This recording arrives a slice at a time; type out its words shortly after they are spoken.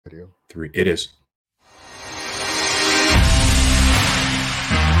Video. 3. It is.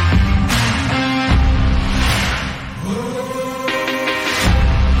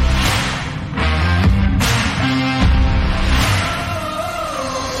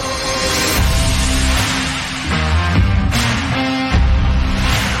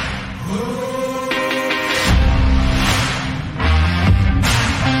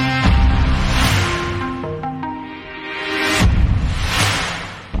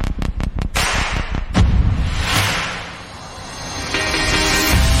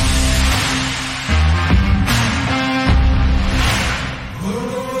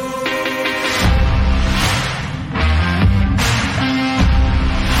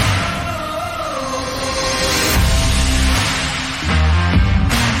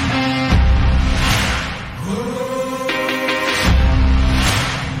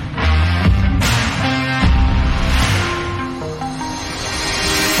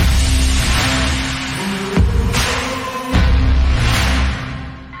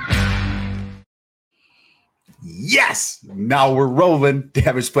 Yes, now we're rolling.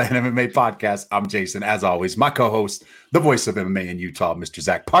 Damage Plan MMA podcast. I'm Jason, as always. My co-host, the voice of MMA in Utah, Mr.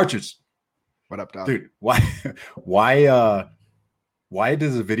 Zach Partridge. What up, dog? Dude, why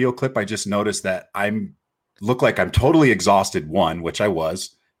does a video clip? I just noticed that look like I'm totally exhausted. 1, which I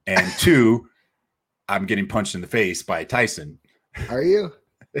was, and 2, I'm getting punched in the face by Tyson. Are you?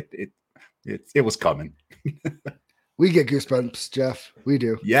 It was coming. We get goosebumps, Jeff. We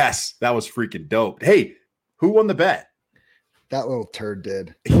do. Yes, that was freaking dope. Hey. Who won the bet? That little turd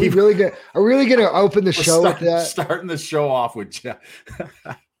did. Are we really going to open the show with that? Starting the show off with Jeff.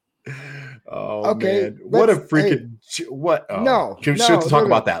 Okay. Man. What a freaking what? Oh. No. Should talk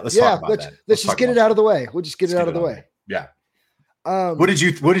about that. Let's talk about that. Let's just get it out of the way. We'll just get it out of the way. Yeah. What did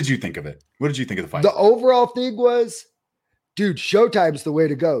you think of it? What did you think of the fight? The overall thing was, dude, Showtime's the way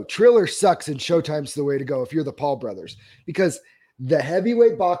to go. Triller sucks and Showtime's the way to go if you're the Paul brothers, because the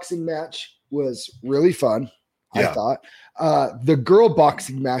heavyweight boxing match was really fun. Yeah. I thought the girl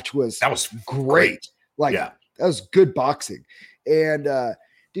boxing match was great. That was good boxing. And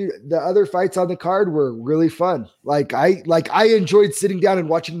dude, the other fights on the card were really fun. I enjoyed sitting down and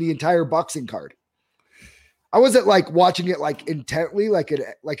watching the entire boxing card. I wasn't watching it intently like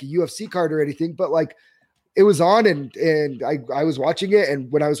a UFC card or anything, but it was on and I was watching it, and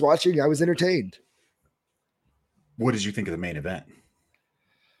when I was watching, I was entertained. What did you think of the main event?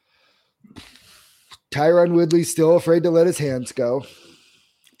 Tyron Woodley's still afraid to let his hands go.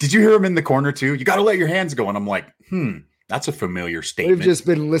 Did you hear him in the corner too? You got to let your hands go. And I'm like, that's a familiar statement. We've just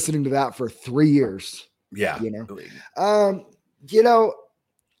been listening to that for 3 years. Yeah.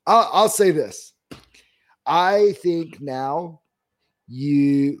 I'll say this. I think now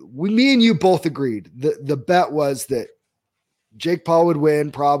me and you both agreed. The bet was that Jake Paul would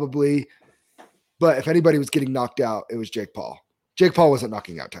win probably, but if anybody was getting knocked out, it was Jake Paul. Jake Paul wasn't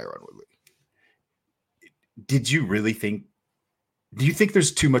knocking out Tyron Woodley. Do you think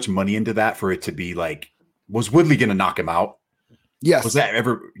there's too much money into that for it to be was Woodley going to knock him out? Yes. Was that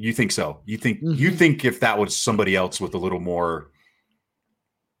ever, you think so? You think if that was somebody else with a little more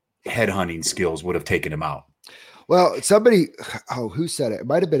headhunting skills would have taken him out? Well, who said it? It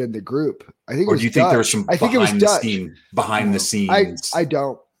might've been in the group. I think it was do you think there's some behind the scenes? I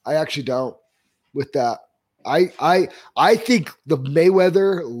don't. I actually don't with that. I think the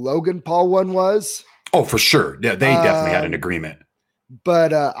Mayweather Logan Paul one was. Oh, for sure. Yeah, they definitely had an agreement.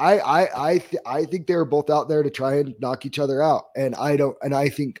 But I think they were both out there to try and knock each other out. And I don't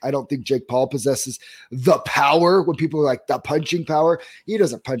think Jake Paul possesses the power. When people are like the punching power, he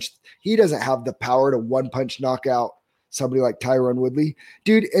doesn't punch. He doesn't have the power to one punch knock out somebody like Tyron Woodley,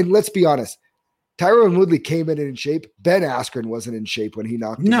 dude. And let's be honest, Tyron Woodley came in shape. Ben Askren wasn't in shape when he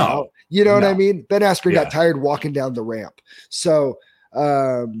knocked him out. You know what I mean? Ben Askren got tired walking down the ramp. So,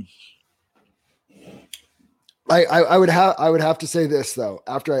 I would have to say this though,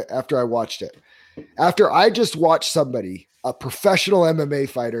 after I watched it, after I just watched somebody, a professional MMA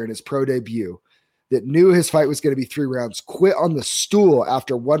fighter in his pro debut that knew his fight was going to be 3 rounds, quit on the stool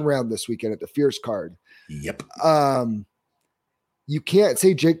after 1 round this weekend at the Fierce card. Yep. You can't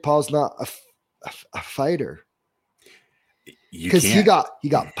say Jake Paul's not a fighter because he got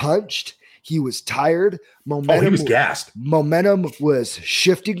punched. He was tired. Momentum, he was gassed. Momentum was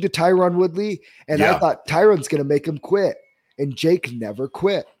shifting to Tyron Woodley, and I thought Tyron's going to make him quit, and Jake never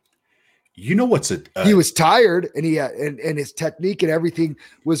quit. You know what's he was tired, and he had, and his technique and everything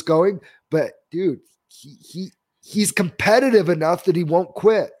was going, but dude, he's competitive enough that he won't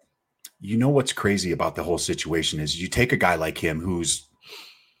quit. You know what's crazy about the whole situation is you take a guy like him who's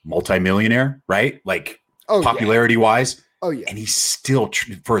multimillionaire, right? Popularity wise. Oh yeah. And he's still,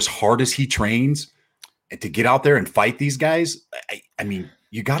 for as hard as he trains and to get out there and fight these guys, I mean,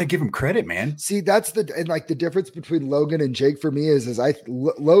 you got to give him credit, man. See, that's the difference between Logan and Jake for me is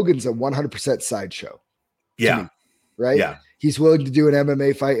Logan's a 100% sideshow. Yeah. Me, right. Yeah. He's willing to do an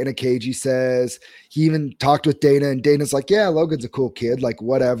MMA fight in a cage. He says he even talked with Dana, and Dana's like, yeah, Logan's a cool kid, like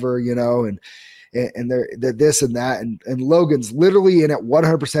whatever, and they're this and that. And Logan's literally in at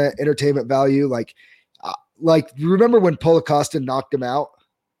 100% entertainment value. Like remember when Paulo Costa knocked him out?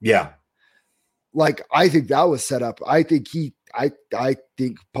 Yeah. Like, I think that was set up. I think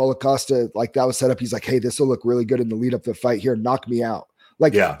Paulo Costa, like that was set up. He's like, hey, this will look really good in the lead up to the fight here. Knock me out.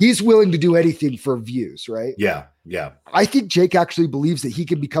 Like, he's willing to do anything for views, right? Yeah. Yeah. I think Jake actually believes that he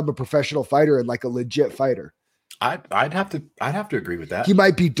can become a professional fighter and like a legit fighter. I'd have to agree with that. He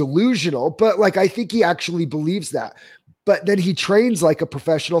might be delusional, but like, I think he actually believes that. But then he trains like a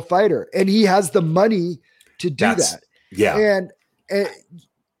professional fighter and he has the money to do that. Yeah. And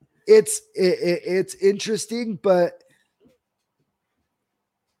it's interesting, but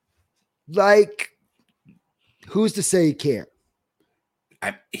like, who's to say he can't?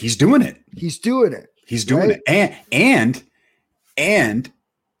 He's doing it. He's doing it. He's doing it. And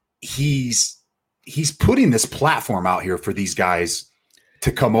he's putting this platform out here for these guys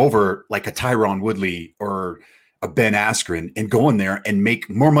to come over, like a Tyron Woodley or a Ben Askren, and go in there and make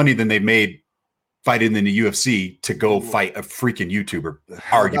more money than they've made fighting in the UFC to go fight a freaking YouTuber,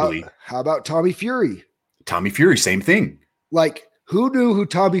 arguably. How about Tommy Fury? Tommy Fury, same thing. Like, who knew who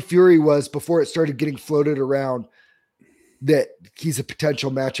Tommy Fury was before it started getting floated around that he's a potential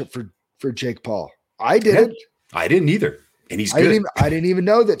matchup for Jake Paul? I didn't. Yeah, I didn't either. And he's good. I didn't even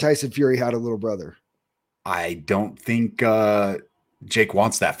know that Tyson Fury had a little brother. I don't think Jake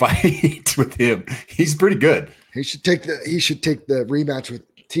wants that fight with him. He's pretty good. He should take the rematch with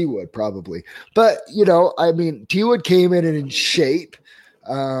T Wood probably. But I mean, T Wood came in shape.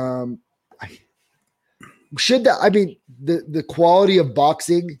 The quality of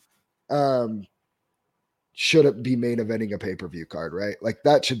boxing shouldn't be main eventing a pay-per-view card, right? Like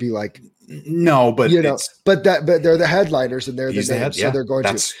that should be like, no, but but they're the headliners and they're the names, so they're going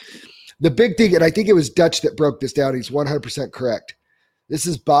to. The big thing, and I think it was Dutch that broke this down. He's 100% correct. This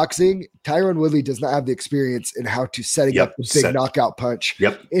is boxing. Tyron Woodley does not have the experience in how to setting up the big knockout punch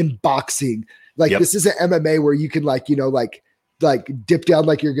in boxing. Like this isn't MMA where you can like dip down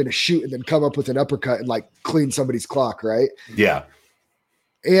like you're going to shoot and then come up with an uppercut and like clean somebody's clock, right? Yeah.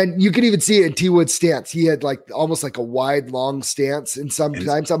 And you can even see it in T Wood's stance. He had like almost like a wide, long stance. And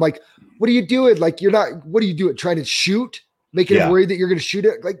sometimes I'm like, what are you doing? Like, what are you doing? Trying to shoot? Making him worried that you're going to shoot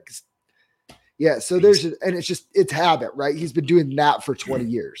it? Like, yeah. So it's habit, right? He's been doing that for 20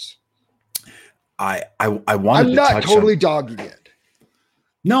 years. I'm not totally dogging it.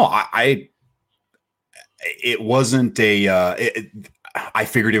 No, it wasn't I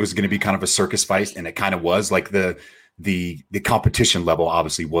figured it was going to be kind of a circus fight, and it kind of was. Like the competition level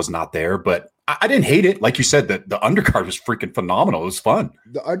obviously was not there, but I didn't hate it. Like you said, the undercard was freaking phenomenal. It was fun.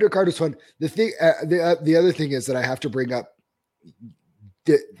 The undercard was fun. The thing, the other thing is that I have to bring up.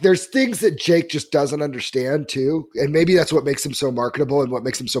 There's things that Jake just doesn't understand too, and maybe that's what makes him so marketable and what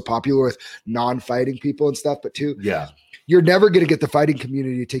makes him so popular with non-fighting people and stuff. But you're never going to get the fighting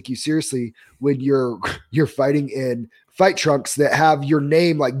community to take you seriously when you're fighting in fight trunks that have your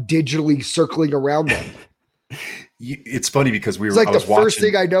name like digitally circling around them. It's funny because it's like the first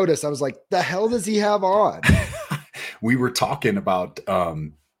thing I noticed. I was like, the hell does he have on? We were talking about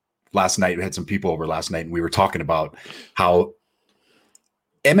last night. We had some people over last night, and we were talking about how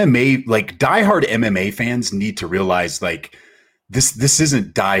MMA, like diehard MMA fans, need to realize like this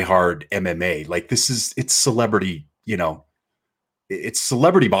isn't diehard MMA. Like it's celebrity. It's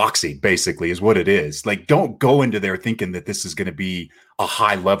celebrity boxing basically is what it is. Like, don't go into there thinking that this is going to be a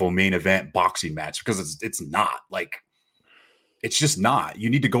high level main event boxing match, because it's not. Like, it's just not. You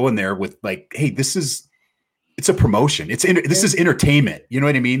need to go in there with like, hey, it's a promotion. This is entertainment. You know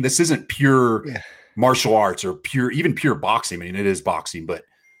what I mean? This isn't pure martial arts or pure boxing. I mean, it is boxing, but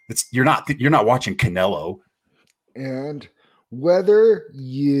you're not watching Canelo. And whether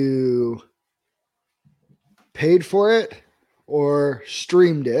you paid for it or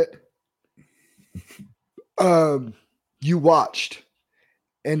streamed it, you watched.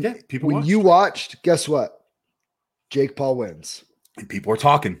 And when you watched, guess what? Jake Paul wins. And people are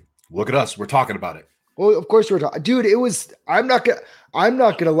talking. Look at us. We're talking about it. Well, of course we're talking. Dude, it was, I'm not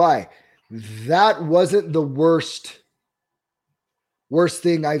gonna lie. That wasn't the worst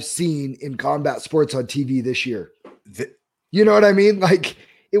thing I've seen in combat sports on TV this year. You know what I mean? Like,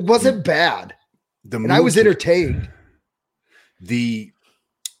 it wasn't bad. And I was entertained.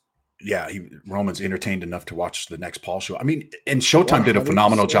 Roman's entertained enough to watch the next Paul show. I mean, and Showtime did a 100%.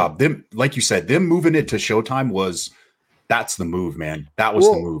 phenomenal job. Them, like you said, them moving it to Showtime that's the move, man. That was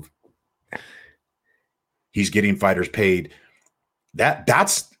the move. He's getting fighters paid.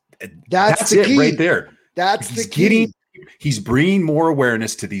 That's the it key. right there. That's the key. He's bringing more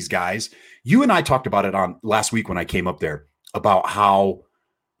awareness to these guys. You and I talked about it on last week when I came up there about how,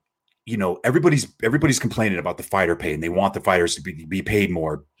 you know, everybody's complaining about the fighter pay and they want the fighters to be paid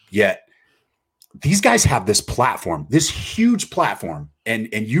more. Yet these guys have this platform, this huge platform. And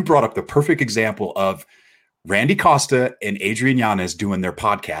you brought up the perfect example of Randy Costa and Adrian Yanez doing their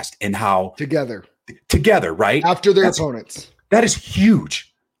podcast and how together, right? After their opponents. That is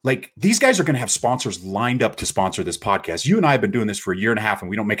huge. Like, these guys are going to have sponsors lined up to sponsor this podcast. You and I have been doing this for a year and a half and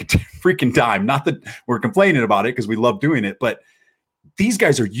we don't make a freaking dime. Not that we're complaining about it because we love doing it, but these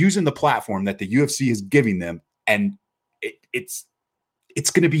guys are using the platform that the UFC is giving them. And it's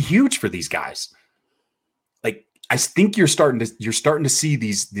going to be huge for these guys. Like, I think you're starting to see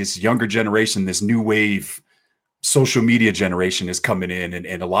this younger generation, this new wave social media generation is coming in.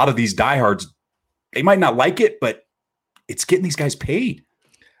 And a lot of these diehards, they might not like it, but it's getting these guys paid.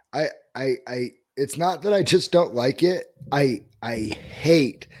 It's not that I just don't like it. I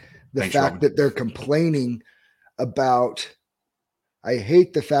hate the fact that they're complaining about. I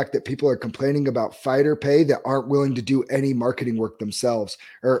hate the fact that people are complaining about fighter pay that aren't willing to do any marketing work themselves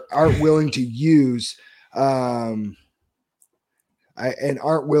or aren't willing to use, and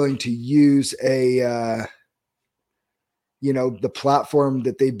aren't willing to use the platform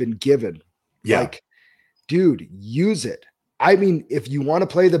that they've been given. Yeah. Like, dude, use it. I mean, if you want to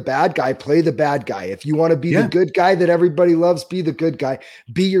play the bad guy, play the bad guy. If you want to be the good guy that everybody loves, be the good guy.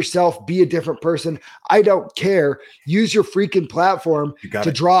 Be yourself, be a different person. I don't care. Use your freaking platform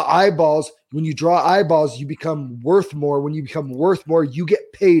to draw eyeballs. When you draw eyeballs, you become worth more. When you become worth more, you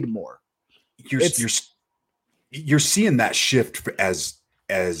get paid more. You're seeing that shift as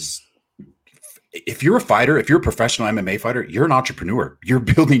if you're a fighter, if you're a professional MMA fighter, you're an entrepreneur. You're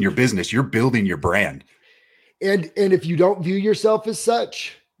building your business. You're building your brand. And if you don't view yourself as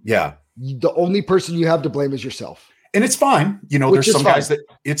such, the only person you have to blame is yourself. And it's fine. You know, there's some guys that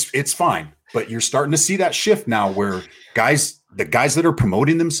it's fine, but you're starting to see that shift now where the guys that are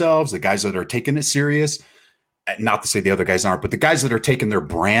promoting themselves, the guys that are taking it serious, not to say the other guys aren't, but the guys that are taking their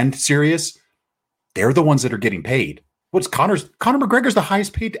brand serious, they're the ones that are getting paid. Conor McGregor's the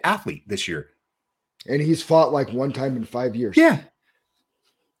highest paid athlete this year. And he's fought like one time in 5 years. Yeah.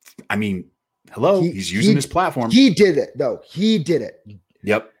 I mean, hello, he's using his platform. He did it, though. He did it.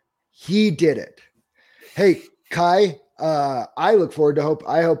 Yep. He did it. Hey, Kai, I look forward to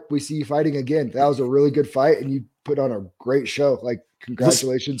I hope we see you fighting again. That was a really good fight, and you put on a great show. Like,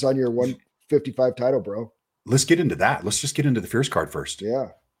 congratulations on your 155 title, bro. Let's get into that. Let's just get into the Fierce card first. Yeah.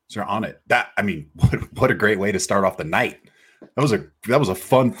 So you're on it. What a great way to start off the night. That was a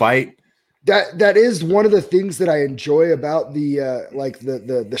fun fight. That is one of the things that I enjoy about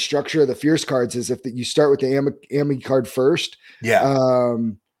the structure of the Fierce cards is if you start with the AMI card first. Yeah.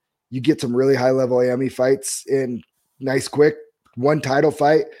 You get some really high level AMI fights in nice, quick one title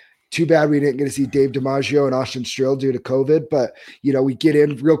fight. Too bad we didn't get to see Dave DiMaggio and Austin Strill due to COVID, but we get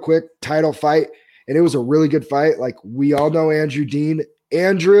in real quick title fight and it was a really good fight. Like, we all know Andrew Dean.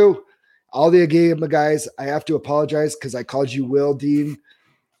 Andrew, all the AGAMA guys, I have to apologize because I called you Will Dean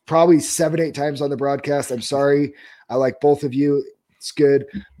probably 7-8 times on the broadcast. I'm sorry. I like both of you. It's good.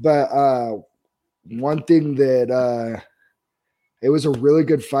 But one thing that it was a really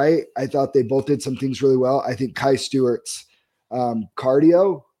good fight. I thought they both did some things really well. I think Kai Stewart's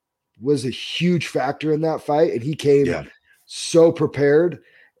cardio was a huge factor in that fight. And he came so prepared.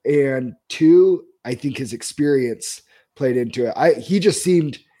 And two, I think his experience played into it. He just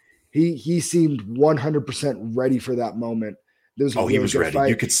seemed, he seemed 100% ready for that moment. He was ready. Fight.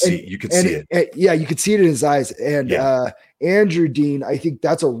 You could see it. Yeah, you could see it in his eyes. And Andrew Dean, I think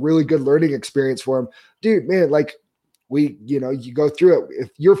that's a really good learning experience for him. Dude, man, like you go through it. If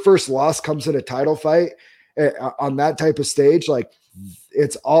your first loss comes in a title fight on that type of stage, like,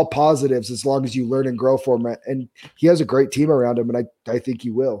 it's all positives as long as you learn and grow from it. And he has a great team around him, and I think he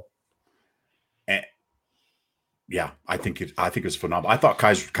will. Yeah, I think it was phenomenal. I thought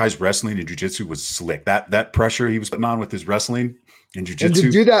Kai's wrestling and jiu-jitsu was slick. That pressure he was putting on with his wrestling and jiu-jitsu. And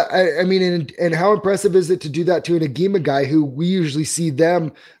to do that, I mean, and how impressive is it to do that to an AGAMA guy who we usually see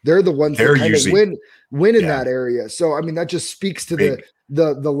them? They're the ones that kind of win in that area. So, I mean, that just speaks to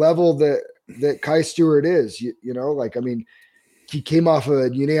the level that Kai Stewart is. Like, I mean, he came off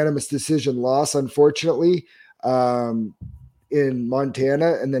a unanimous decision loss, unfortunately. In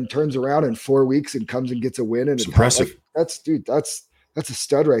Montana, and then turns around in 4 weeks and comes and gets a win. And it's impressive. That's That's a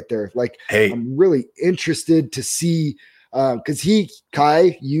stud right there. Like, Hey, I'm really interested to see because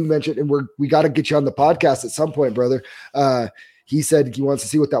Kai, you mentioned, and we got to get you on the podcast at some point, brother. He said he wants to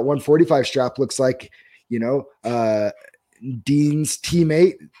see what that 145 strap looks like. You know, Dean's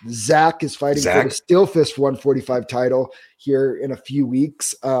teammate Zach is fighting for the Steel Fist 145 title here in a few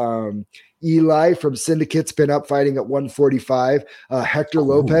weeks. Eli from Syndicate's been up fighting at 145. Hector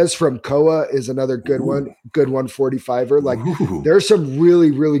Lopez from Koa is another good one, good 145er. Like, there's some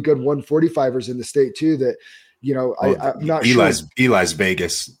really, really good 145ers in the state too that, you know, I'm not sure. Eli's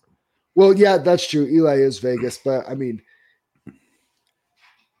Vegas. Well, yeah, that's true. Eli is Vegas, but I mean,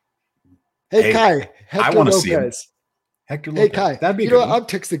 hey Kai, Hector I want to Lopez. see him. Hector Lopez. Hey Kai, that'd be you good. Know what? I'm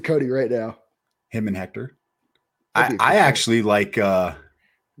texting Cody right now. Him and Hector. I actually like.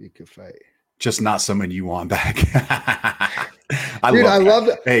 You could fight. Just not someone you want back. I love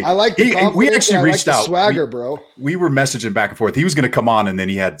it. Hey, I like the confidence. We actually reached out. Swagger, bro. We were messaging back and forth. He was going to come on, and then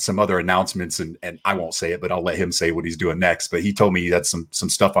he had some other announcements, and I won't say it, but I'll let him say what he's doing next. But he told me he had some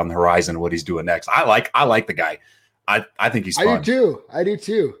stuff on the horizon, what he's doing next. I like the guy. I think he's fun. I do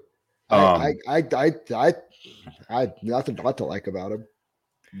too. I nothing but to like about him.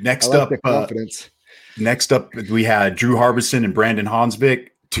 Next up, confidence. Next up, we had Drew Harbison and Brandon Hansvik.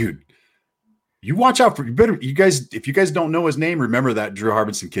 Dude, you watch out for you guys. If you guys don't know his name, remember that Drew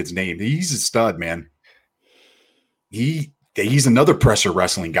Harbison kid's name. He's a stud, man. He's another pressure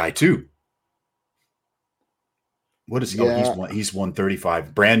wrestling guy too. What is he? Yeah. Oh, he's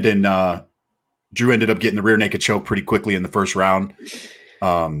 135. Brandon Drew ended up getting the rear naked choke pretty quickly in the first round.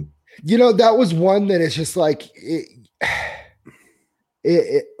 You know, that was one that is just like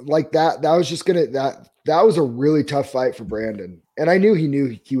it like that was just that was a really tough fight for Brandon. And I knew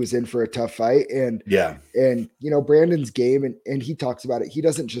he was in for a tough fight. And you know, Brandon's game, and he talks about it. He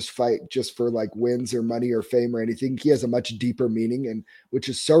doesn't just fight just for like wins or money or fame or anything. He has a much deeper meaning, and which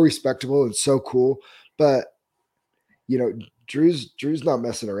is so respectable and so cool. But you know, Drew's not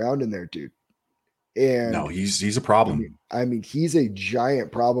messing around in there, dude. And no, he's a problem. I mean, he's a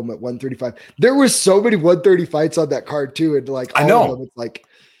giant problem at 135. There were so many 130 fights on that card too, and like all of them, it's like,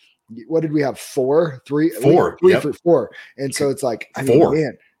 what did we have? Four. For four. And so it's like, I mean,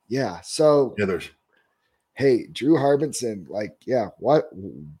 man, yeah. So hey, Drew Harbison, like, yeah,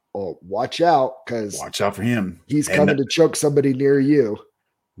 watch out, because watch out for him. He's coming to choke somebody near you.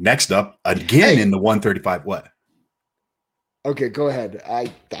 Next up, again in the 135. What? Okay, go ahead.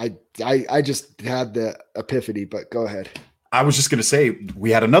 I just had the epiphany, but go ahead. I was just going to say, we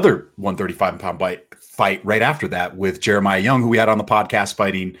had another 135-pound fight right after that with Jeremiah Young, who we had on the podcast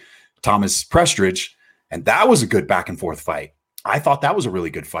fighting Thomas Prestridge, and that was a good back and forth fight. I thought that was a really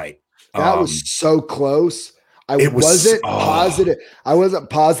good fight. That was so close. I wasn't positive. I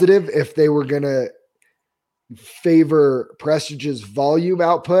wasn't positive if they were going to favor Prestridge's volume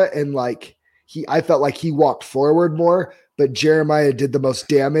output, and like I felt like he walked forward more. But Jeremiah did the most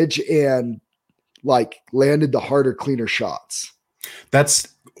damage and like landed the harder, cleaner shots.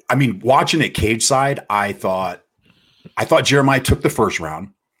 I mean, watching it cage side, I thought Jeremiah took the first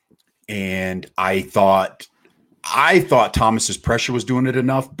round, and I thought Thomas's pressure was doing it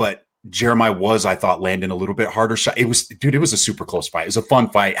enough, but Jeremiah was, I thought, landing a little bit harder shot. It was a super close fight. It was a fun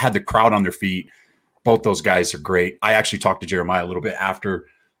fight. Had the crowd on their feet. Both those guys are great. I actually talked to Jeremiah a little bit after.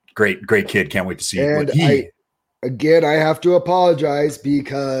 Great kid. Can't wait to see what Again, I have to apologize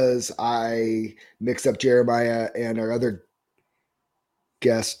because I mixed up Jeremiah and our other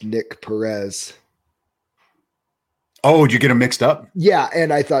guest, Nick Perez. Oh, did you get them mixed up? Yeah,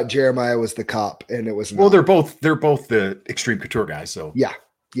 and I thought Jeremiah was the cop, and it was not. Well, they're both the Extreme Couture guys. So yeah,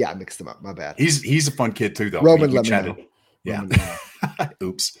 I mixed them up. My bad. He's a fun kid too, though. Roman Lemon. Yeah.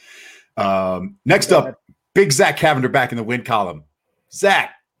 Oops. Next up, Big Zach Cavender back in the win column.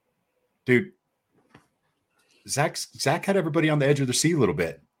 Zach, dude. Zach had everybody on the edge of their seat a little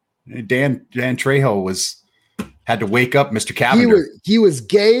bit. Dan Trejo had to wake up Mr. Cavender. He was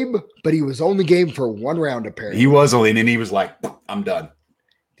game, but he was only game for one round apparently. He was only, and he was like, "I'm done."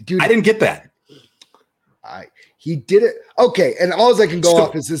 Dude, I didn't get that. He did it. Okay, and all I can go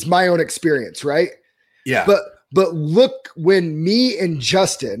off is my own experience, right? Yeah. But look, when me and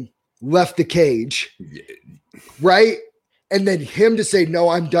Justin left the cage, right? And then him to say, no,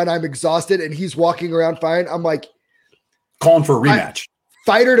 I'm done. I'm exhausted. And he's walking around fine. I'm like, calling for a rematch.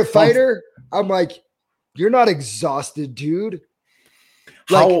 Fighter to fighter. I'm like, you're not exhausted, dude.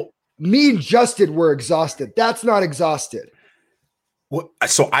 Like me and Justin were exhausted. That's not exhausted. Well,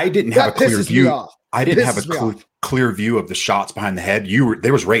 so I didn't have a clear view. I didn't have a clear view of the shots behind the head.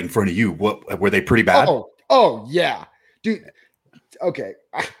 They was right in front of you. What were they pretty bad? Oh yeah, dude. okay.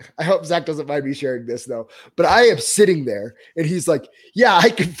 I hope Zach doesn't mind me sharing this though, but I am sitting there and he's like, yeah, I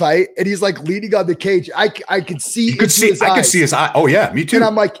can fight. And he's like leaning on the cage. I can see, I could see his eye. Oh yeah, me too. And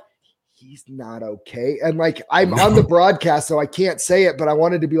I'm like, he's not okay. And like, I'm on the broadcast, so I can't say it, but I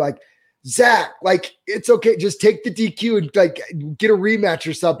wanted to be like, Zach, like, it's okay. Just take the DQ and like get a rematch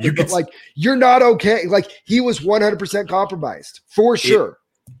or something. But like, you're not okay. Like, he was 100% compromised for sure.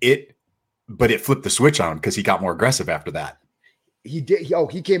 But it flipped the switch on him because he got more aggressive after that. He did.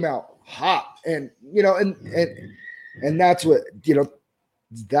 He came out hot, and you know, and that's what, you know,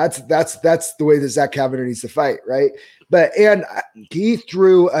 that's the way that Zach Cavender needs to fight, right? But and he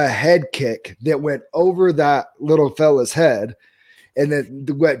threw a head kick that went over that little fella's head, and then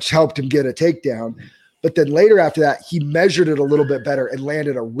which helped him get a takedown. But then later after that, he measured it a little bit better and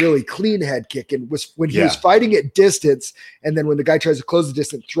landed a really clean head kick. And was when he was fighting at distance, and then when the guy tries to close the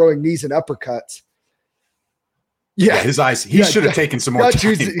distance, throwing knees and uppercuts. Yeah, his eyes. He should have taken some more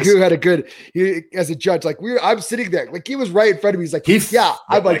time. Who had a good as a judge? Like I'm sitting there, like he was right in front of me. He's like,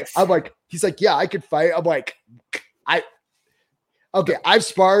 I'm like, he's like, yeah, I could fight. I'm like, okay, I've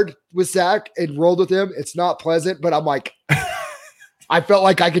sparred with Zach and rolled with him. It's not pleasant, but I'm like, I felt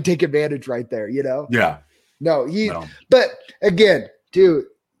like I could take advantage right there. You know? Yeah. No, but again, dude,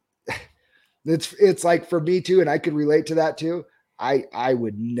 it's like for me too, and I could relate to that too. I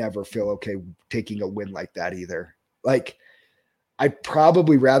would never feel okay taking a win like that either. Like, I'd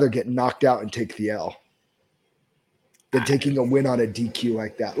probably rather get knocked out and take the L than taking a win on a DQ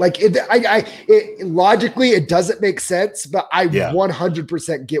like that. Like, logically, it doesn't make sense, but I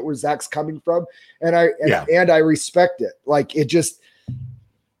 100% get where Zach's coming from, and I respect it. Like, it just,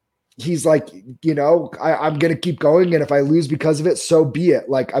 he's like, you know, I'm gonna keep going, and if I lose because of it, so be it.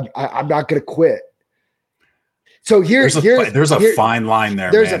 Like, I'm not gonna quit. So there's a fine line there.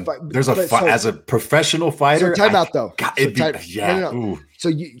 As a professional fighter. So time out though.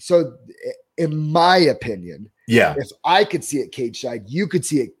 So in my opinion, if I could see it cage side, you could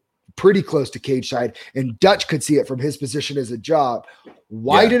see it pretty close to cage side, and Dutch could see it from his position as a job.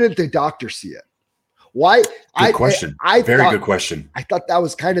 Why didn't the doctor see it? Why? Good question. Good question. I thought that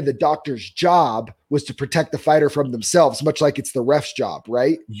was kind of the doctor's job, was to protect the fighter from themselves, much like it's the ref's job,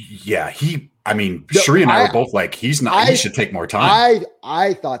 right? Yeah. Sheree and I were both like, he should take more time.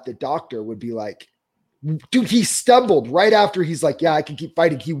 I thought the doctor would be like, dude, he stumbled right after he's like, yeah, I can keep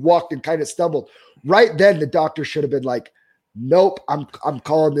fighting. He walked and kind of stumbled. Right then the doctor should have been like, nope, I'm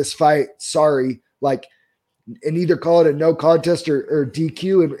calling this fight. Sorry. Like, and either call it a no contest or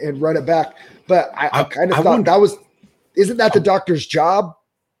DQ and run it back. But I kind of thought isn't that the doctor's job?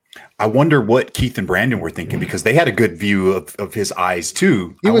 I wonder what Keith and Brandon were thinking, because they had a good view of his eyes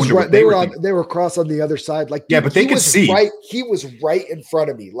too. He was right. They were cross on the other side. Like, dude, but they could see. Right, he was right in front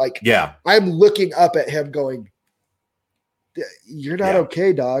of me. Like, I'm looking up at him going, you're not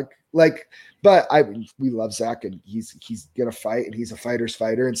okay, dog. Like, but we love Zach, and he's gonna fight, and he's a fighter's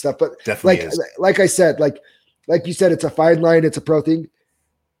fighter and stuff. But definitely like I said, like you said, it's a fine line. It's a pro thing.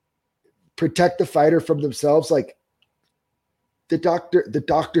 Protect the fighter from themselves. Like, the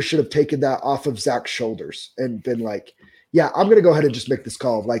doctor should have taken that off of Zach's shoulders and been like, yeah, I'm going to go ahead and just make this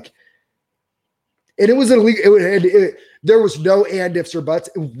call. Like, and it was illegal. There was no and ifs or buts.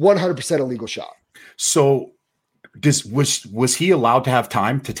 100% illegal shot. So was he allowed to have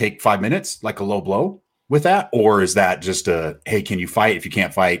time to take 5 minutes, like a low blow with that? Or is that just hey, can you fight? If you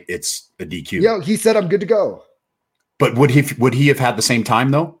can't fight, it's a DQ. Yeah. He said, I'm good to go. But would he have had the same time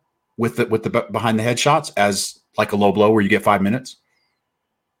though, with the behind the head shots as like a low blow where you get 5 minutes?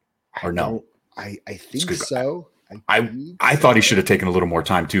 Or no? I think so. I thought he should have taken a little more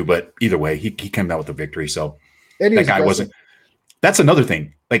time too, but either way, he came out with a victory. So that guy wasn't. That's another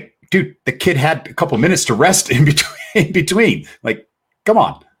thing. Like, dude, the kid had a couple minutes to rest in between. Like, come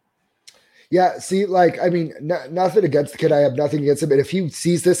on. Yeah. See, like, I mean, nothing against the kid. I have nothing against him. And if he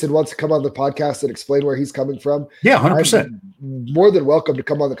sees this and wants to come on the podcast and explain where he's coming from, 100%. More than welcome to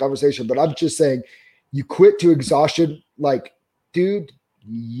come on the conversation. But I'm just saying, you quit to exhaustion. Like, dude,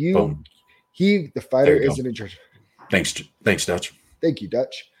 the fighter isn't in charge. Thanks, Dutch. Thank you,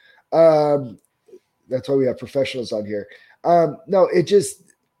 Dutch. That's why we have professionals on here. No, it just,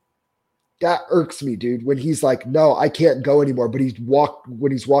 that irks me, dude, when he's like, no, I can't go anymore, but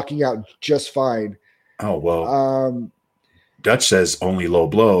when he's walking out just fine. Oh, well, Dutch says only low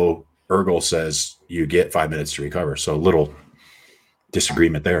blow. Ergel says you get 5 minutes to recover. So a little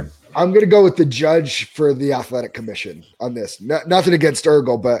disagreement there. I'm going to go with the judge for the athletic commission on this. Nothing against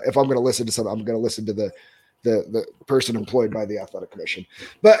Ergel, but if I'm going to listen to something, I'm going to listen to the person employed by the athletic commission.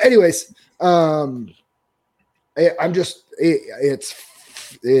 But anyways,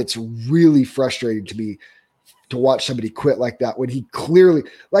 it's really frustrating to me to watch somebody quit like that when he clearly,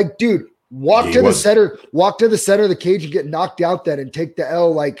 like, dude, walk to the center of the cage and get knocked out then and take the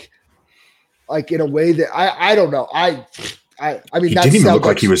L like in a way that I don't know. I mean, he didn't even look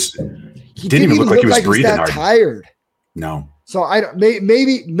like he was. He didn't even look like he was breathing hard. Tired. No. So I don't.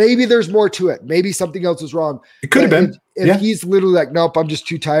 Maybe there's more to it. Maybe something else is wrong. It could have been. If he's literally like, nope, I'm just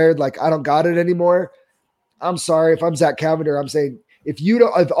too tired. Like I don't got it anymore. I'm sorry. If I'm Zach Cavender, I'm saying if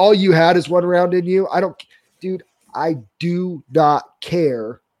all you had is one round in you, dude, I do not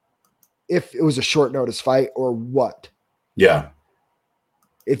care if it was a short notice fight or what. Yeah.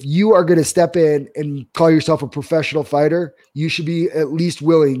 If you are going to step in and call yourself a professional fighter, you should be at least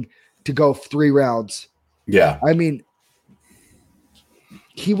willing to go 3 rounds. Yeah. I mean,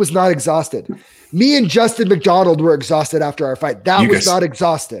 he was not exhausted. Me and Justin McDonald were exhausted after our fight. That was not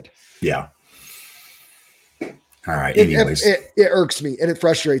exhausted. Yeah. All right. It irks me and it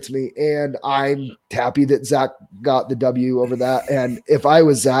frustrates me. And I'm happy that Zach got the W over that. And if I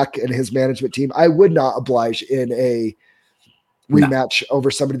was Zach and his management team, I would not oblige in a rematch over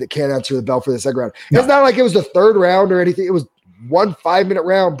somebody that can't answer the bell for the second round. It's not like it was the 3rd round or anything. It was 1 5-minute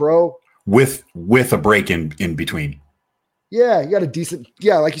round, bro. With a break in between. Yeah, you got a decent,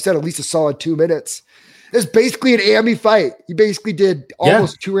 like you said, at least a solid 2 minutes. It's basically an AMI fight. You basically did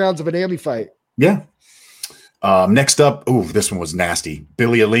almost 2 rounds of an AMI fight. Yeah. Next up, this one was nasty.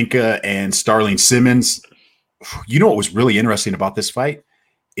 Billy Alinka and Starling Simmons. You know what was really interesting about this fight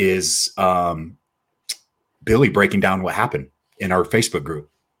is Billy breaking down what happened in our Facebook group.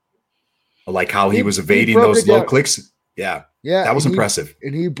 Like how he was evading those low clicks. Yeah. Yeah. That was impressive.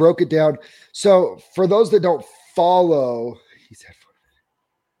 And he broke it down. So for those that don't follow, he said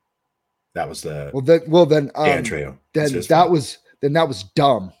that was the then that was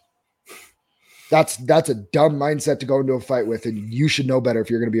dumb. That's a dumb mindset to go into a fight with, and you should know better if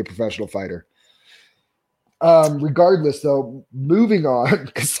you're going to be a professional fighter. Regardless, though, moving on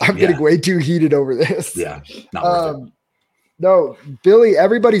because I'm getting way too heated over this. Yeah, not worth it. No, Billy.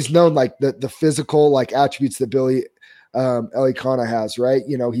 Everybody's known like the physical like attributes that Billy Elikana has, right?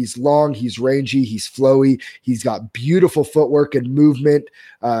 You know, he's long, he's rangy, he's flowy, he's got beautiful footwork and movement.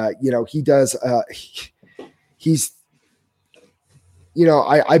 He does. He's.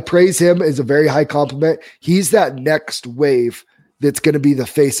 I praise him as a very high compliment. He's that next wave that's going to be the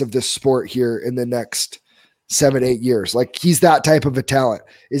face of this sport here in the next 7-8 years. Like he's that type of a talent.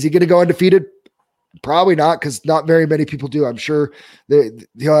 Is he going to go undefeated? Probably not, because not very many people do. I'm sure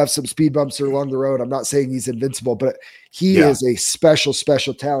he'll have some speed bumps along the road. I'm not saying he's invincible, but he is a special,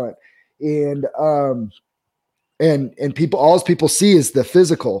 special talent. And people, all people see is the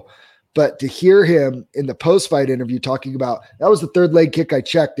physical. But to hear him in the post-fight interview talking about that was the 3rd leg kick I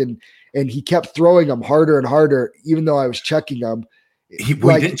checked, and he kept throwing them harder and harder, even though I was checking them. He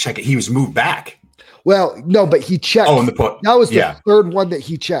didn't check it. He was moved back. Well, no, but he checked. Oh, that was the 3rd one that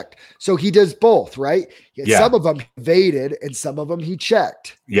he checked. So he does both, right? Yeah. Some of them he evaded, and some of them he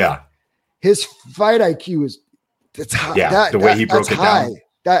checked. Yeah. His fight IQ is high. Yeah, the way he broke it down.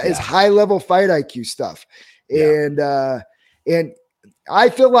 That is high level fight IQ stuff. Yeah. And I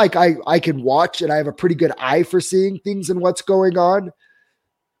feel like I can watch and I have a pretty good eye for seeing things and what's going on.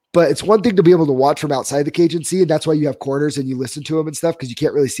 But it's one thing to be able to watch from outside the cage and see, and that's why you have corners and you listen to them and stuff because you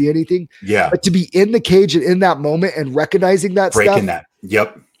can't really see anything. Yeah. But to be in the cage and in that moment and recognizing that breaking that.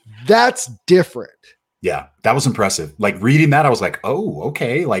 Yep. That's different. Yeah. That was impressive. Like reading that, I was like, oh,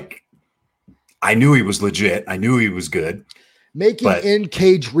 okay. Like I knew he was legit. I knew he was good. Making in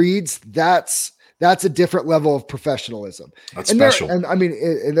cage reads, that's a different level of professionalism. That's special.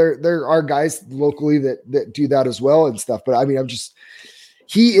 There are guys locally that do that as well and stuff. But I mean,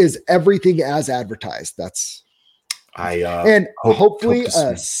 he is everything as advertised. That's hopefully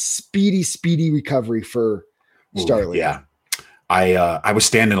a speedy recovery for Starling. Yeah. I was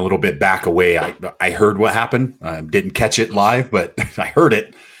standing a little bit back away. I heard what happened. Didn't catch it live, but I heard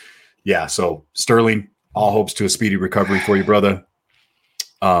it. Yeah. So Sterling, all hopes to a speedy recovery for you, brother.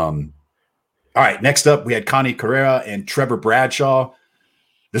 All right. Next up, we had Connie Carrera and Trevor Bradshaw.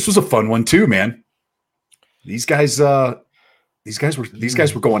 This was a fun one too, man. These guys were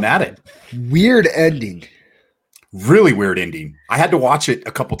going at it. Weird ending. Really weird ending. I had to watch it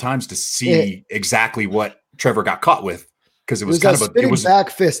a couple times to see exactly what Trevor got caught with because it was kind of spinning back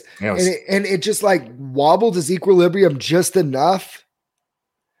fist, and it just like wobbled his equilibrium just enough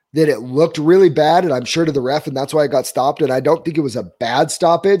that it looked really bad, and I'm sure to the ref, and that's why it got stopped. And I don't think it was a bad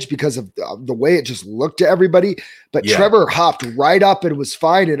stoppage because of the way it just looked to everybody. But Trevor hopped right up and was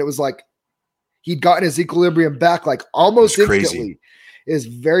fine, and it was like he'd gotten his equilibrium back like almost instantly. It is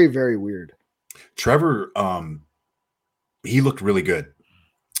very, very weird. Trevor, he looked really good.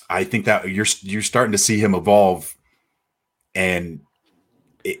 I think that you're starting to see him evolve, and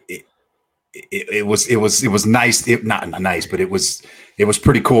it was nice. Not nice, but it was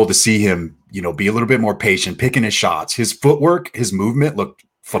pretty cool to see him, be a little bit more patient, picking his shots. His footwork, his movement looked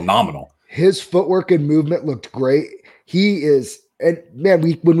phenomenal. His footwork and movement looked great. He is, and man,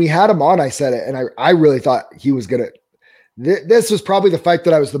 when we had him on, I said it, and I really thought he was gonna. This was probably the fight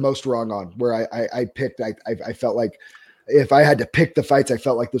that I was the most wrong on, where I picked. I felt like if I had to pick the fights, I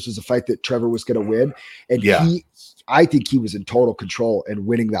felt like this was a fight that Trevor was going to win, and I think he was in total control and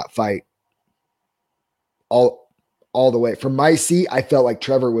winning that fight. All the way from my seat, I felt like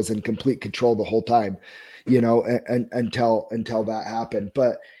Trevor was in complete control the whole time, and until that happened.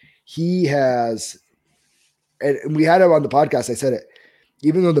 But he has, and we had him on the podcast. I said it.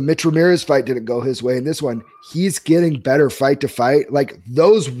 Even though the Mitch Ramirez fight didn't go his way in this one, he's getting better fight to fight. Like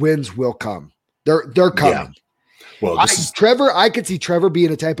those wins will come. They're coming. Yeah. Well, Trevor, I could see Trevor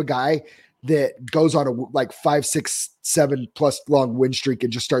being a type of guy that goes on a like 5, 6, 7+ long win streak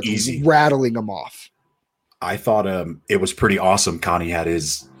and just starts rattling them off. I thought it was pretty awesome. Connie had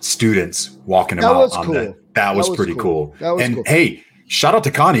his students walking him out. That was pretty cool. And hey, shout out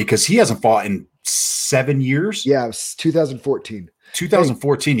to Connie because he hasn't fought in 7 years. Yeah, it was 2014.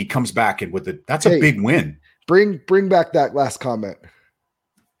 2014, he comes back and that's a big win. Bring back that last comment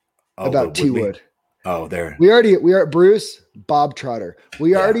about T Wood. Oh, there. We are Bruce Bob Trotter.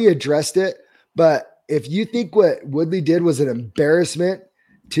 We already addressed it, but if you think what Woodley did was an embarrassment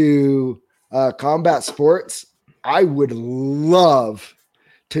to combat sports, I would love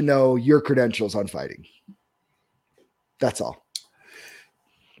to know your credentials on fighting. That's all.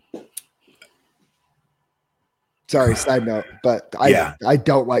 Sorry, side note, but I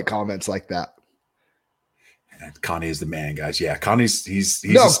don't like comments like that. Connie is the man, guys. Yeah, Connie's he's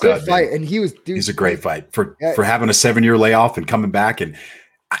a stud, fight, man. And he's a great fight for having a 7-year layoff and coming back. And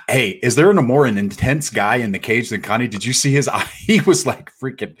hey, is there a more intense guy in the cage than Connie? Did you see his eye? He was like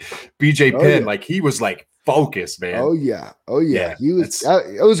freaking BJ Penn, like he was like focused, man. Oh yeah. He was.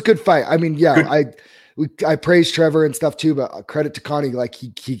 It was a good fight. I mean, I praise Trevor and stuff too, but credit to Connie. Like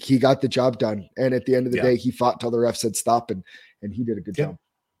he got the job done. And at the end of the day, he fought till the ref said stop and he did a good job.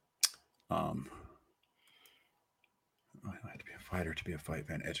 I had to be a fighter to be a fight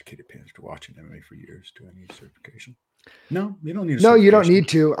fan, educated fans to watching MMA for years. Do I need certification? No, you don't need No, you don't need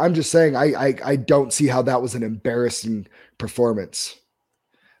to. I'm just saying, I don't see how that was an embarrassing performance.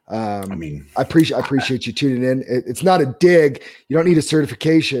 I appreciate you tuning in. It's not a dig. You don't need a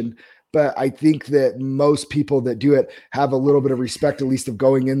certification. But I think that most people that do it have a little bit of respect, at least of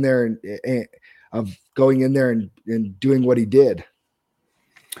going in there and doing what he did.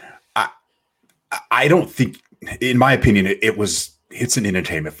 I don't think, in my opinion, it's an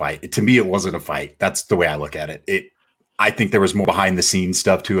entertainment fight. To me, it wasn't a fight. That's the way I look at it. I think there was more behind the scenes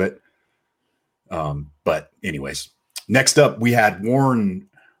stuff to it. But anyways, next up we had Warren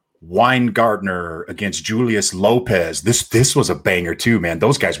Weingartner against Julius Lopez. This was a banger too, man.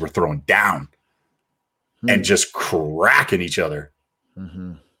 Those guys were throwing down and just cracking each other.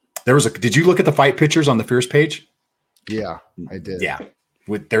 Mm-hmm. Did you look at the fight pictures on the Fierce page? Yeah, I did. Yeah.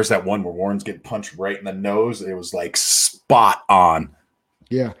 There's that one where Warren's getting punched right in the nose. It was like spot on.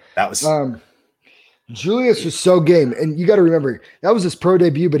 Yeah. That was Julius was so game. And you got to remember, that was his pro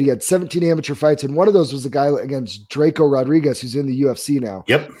debut, but he had 17 amateur fights. And one of those was the guy against Draco Rodriguez, who's in the UFC now.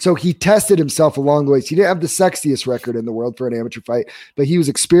 Yep. So he tested himself along the way. So he didn't have the sexiest record in the world for an amateur fight, but he was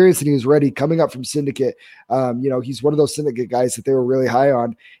experienced and he was ready coming up from Syndicate. He's one of those Syndicate guys that they were really high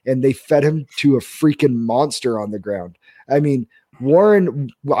on, and they fed him to a freaking monster on the ground. I mean,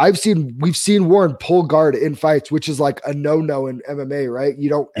 Warren, we've seen Warren pull guard in fights, which is like a no-no in MMA, right? You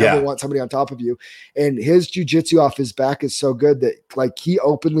don't ever want somebody on top of you. And his jiu-jitsu off his back is so good that like he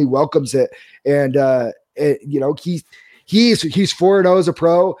openly welcomes it. And he's 4-0 as a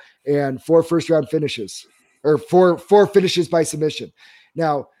pro and 4 first-round finishes, or four finishes by submission.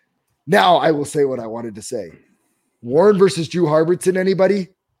 Now I will say what I wanted to say. Warren versus Drew Harbison, anybody?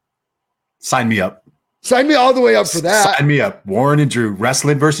 Sign me up. Sign me all the way up for that. Sign me up. Warren and Drew,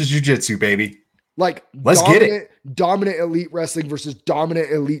 wrestling versus jiu-jitsu, baby. Like, let's get it. Dominant elite wrestling versus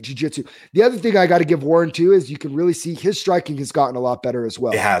dominant elite jiu-jitsu. The other thing I got to give Warren too is you can really see his striking has gotten a lot better as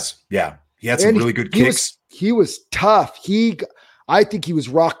well. It has. Yeah. He had some really good kicks. He was tough. I think he was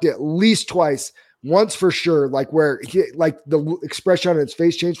rocked at least twice. Once for sure, like where the expression on his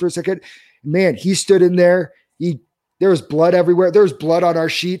face changed for a second. Man, he stood in there. There was blood everywhere. There was blood on our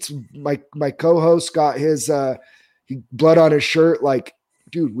sheets. My co-host got his blood on his shirt. Like,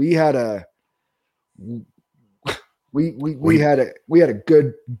 dude, we had a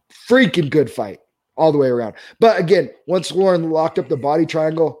good, freaking good fight. all the way around. But again, once Lauren locked up the body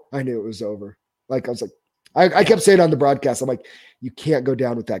triangle, I knew it was over. Like I was like, I kept saying on the broadcast, I'm like, you can't go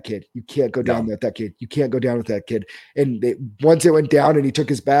down with that kid. You can't go down with that kid. You can't go down with that kid. And once it went down and he took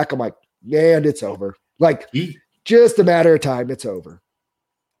his back, I'm like, man, it's over. Like just a matter of time. It's over.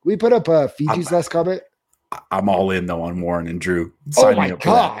 We put up Fiji's last comment. I'm all in though on Warren and Drew. Sign me up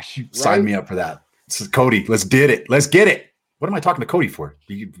gosh. For that. Sign me up for that. This is Cody. Let's get it. Let's get it. What am I talking to Cody for?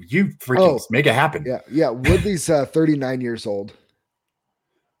 You freaking make it happen. Yeah. Yeah. Woodley's 39 years old.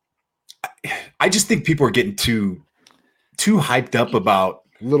 I just think people are getting too hyped up about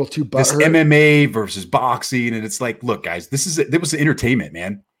a little too this MMA versus boxing. And it's like, look, guys, it was entertainment,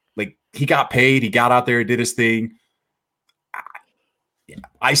 man. Like he got paid, he got out there, did his thing.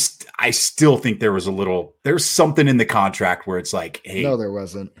 I still think there's something in the contract where it's like, hey, no, there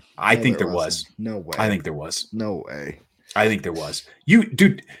wasn't. I think there was. No way. I think there was. No way. I think there was.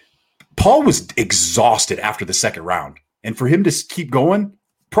 Dude, Paul was exhausted after the second round. And for him to keep going,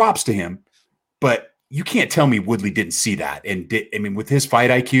 props to him. But you can't tell me Woodley didn't see that. And with his fight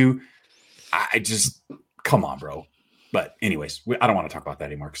IQ, I just, come on, bro. But anyways, I don't want to talk about that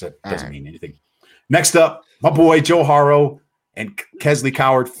anymore because that doesn't mean anything. Next up, my boy, Joe Haro and Kesley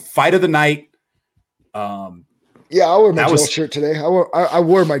Coward, fight of the night. Yeah, I wore my Joel shirt today. I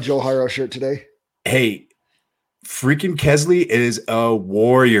wore my Joe Haro shirt today. Hey, freaking Kesley is a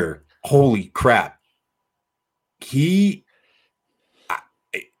warrior. Holy crap.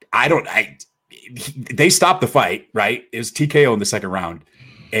 They stopped the fight, right? It was TKO in the second round,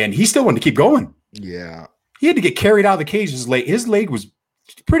 and he still wanted to keep going. Yeah. He had to get carried out of the cage. His leg was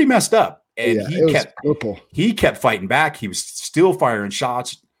pretty messed up, and he kept fighting back. He was still firing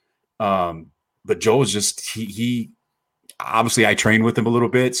shots. But Joe was just, he obviously I trained with him a little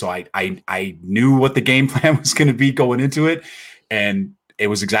bit. So I knew what the game plan was going to be going into it. And it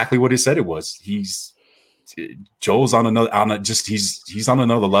was exactly what he said it was. Joe's on he's on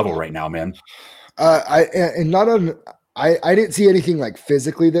another level right now, man. I didn't see anything like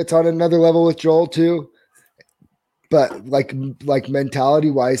physically that's on another level with Joel too, but like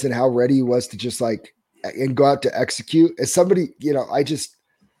mentality wise and how ready he was to just like, and go out to execute as somebody,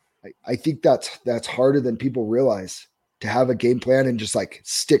 I think that's harder than people realize, to have a game plan and just like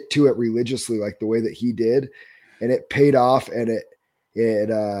stick to it religiously, like the way that he did. And it paid off, and it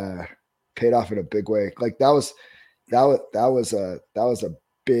paid off in a big way. Like that was a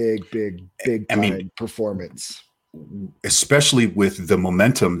big time performance, especially with the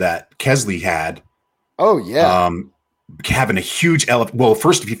momentum that Kesley had. Oh yeah. Having a huge well,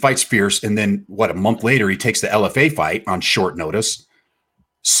 first if he fights Fierce, and then a month later he takes the LFA fight on short notice,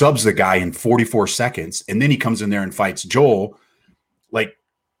 subs the guy in 44 seconds, and then he comes in there and fights Joel. Like,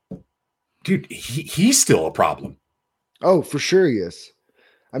 dude, he's still a problem. Oh, for sure he is.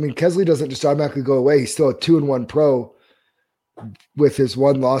 I mean, Kesley doesn't just automatically go away. He's still a 2-1 pro with his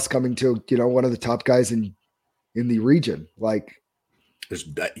one loss coming to, one of the top guys in the region. Like, there's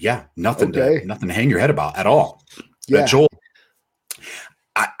nothing to hang your head about at all. Yeah. Joel,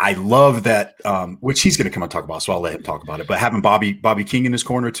 I love that, which he's going to come and talk about, so I'll let him talk about it. But having Bobby King in his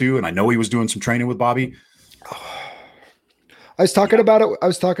corner too, and I know he was doing some training with Bobby. I was talking about it. I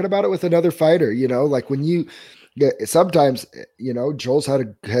was talking about it with another fighter. Like when sometimes Joel's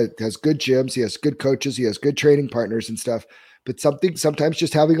has good gyms, he has good coaches, he has good training partners and stuff. But sometimes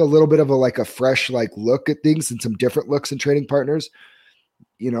just having a little bit of a fresh look at things and some different looks and training partners,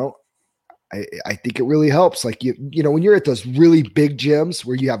 I think it really helps. Like when you're at those really big gyms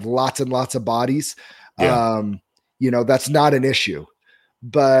where you have lots and lots of bodies, that's not an issue.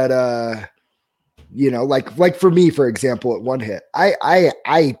 But like for me, for example, at One Hit,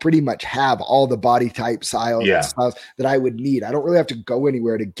 I pretty much have all the body type styles that I would need. I don't really have to go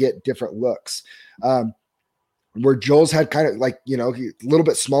anywhere to get different looks. Where Joel's had kind of a little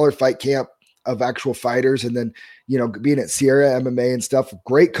bit smaller fight camp of actual fighters, and then being at Sierra MMA and stuff,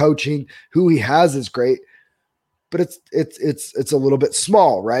 great coaching. Who he has is great, but it's a little bit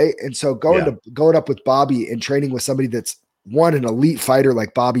small, right? And so going up with Bobby and training with somebody that's an elite fighter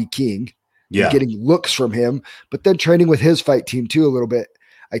like Bobby King, getting looks from him, but then training with his fight team too a little bit,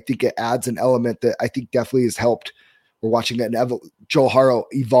 I think it adds an element that I think definitely has helped. We're watching Joel Haro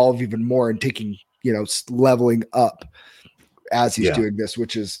evolve even more and taking leveling up as he's doing this,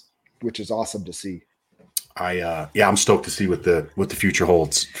 which is awesome to see. I'm stoked to see what the future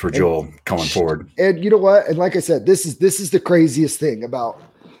holds for Joel coming forward. And you know what? And like I said, this is the craziest thing about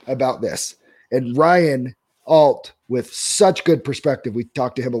this. And Ryan Alt with such good perspective. We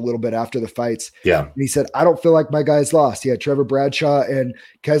talked to him a little bit after the fights. Yeah. And he said, I don't feel like my guys lost. He had Trevor Bradshaw and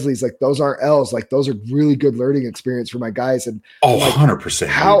Kesley's like, those aren't L's. Like, those are really good learning experience for my guys. And like,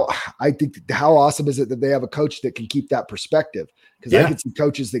 100%. I think how awesome is it that they have a coach that can keep that perspective? Because I can see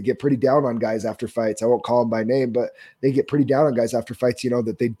coaches that get pretty down on guys after fights. I won't call them by name, but they get pretty down on guys after fights,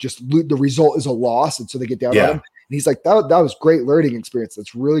 that they just the result is a loss. And so they get down on them. And he's like, that was great learning experience.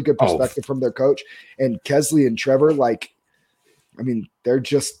 That's really good perspective from their coach. And Kesley and Trevor, they're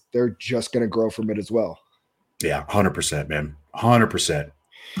just going to grow from it as well. Yeah, 100%, man. 100%.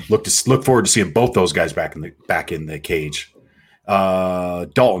 Look forward to seeing both those guys back in the cage.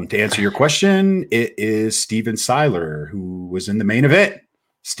 Dalton, to answer your question, it is Steven Siler who was in the main event.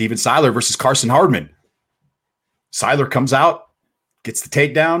 Steven Siler versus Carson Hardman. Siler comes out, gets the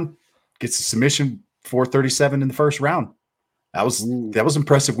takedown, gets the submission, 437 in the first round. That was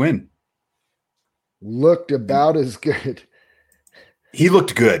impressive win. Looked about as good. He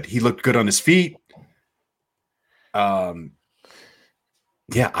looked good. He looked good on his feet. Yeah,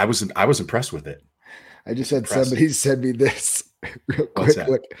 I was impressed with it. I just had somebody send me this real quick.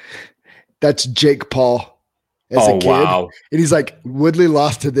 Look, that's Jake Paul as a kid. Wow. And he's like, Woodley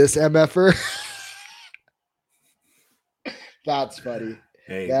lost to this MFer. That's funny.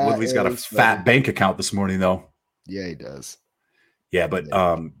 Hey, Woodley's got a fat bank account this morning, though. Yeah, he does. Yeah, but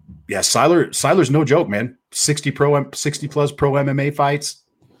Siler's no joke, man. 60 plus pro MMA fights.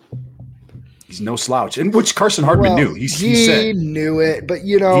 He's no slouch, and which Carson Hardman knew. He knew it, but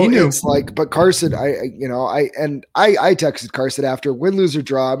it's like, but Carson, I texted Carson after win, lose or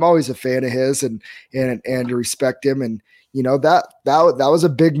draw. I'm always a fan of his, and to respect him, and that was a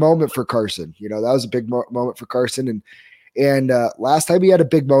big moment for Carson. That was a big moment for Carson, and last time he had a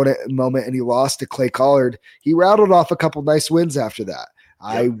big moment and he lost to Clay Collard, he rattled off a couple nice wins after that.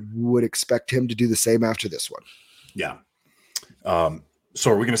 Yep. I would expect him to do the same after this one. Yeah.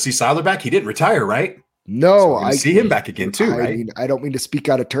 So are we going to see Siler back? He didn't retire, right? No, so I see him back again too, right? I mean, I don't mean to speak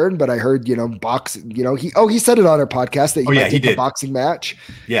out of turn, but I heard, boxing, he said it on our podcast that he did a boxing match.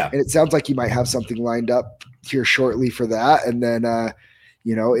 Yeah. And it sounds like he might have something lined up here shortly for that. And then,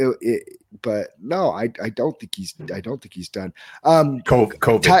 but no, I don't think he's done.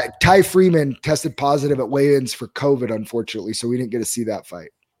 COVID. Ty Freeman tested positive at weigh-ins for COVID, unfortunately, so we didn't get to see that fight.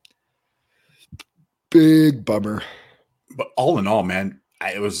 Big bummer. But all in all, man,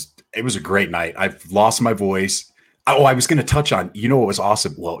 it was a great night. I've lost my voice. Oh, I was going to touch on, what was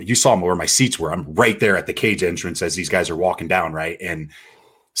awesome. Well, you saw where my seats were. I'm right there at the cage entrance as these guys are walking down, right? And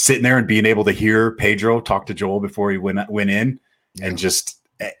sitting there and being able to hear Pedro talk to Joel before he went in, and just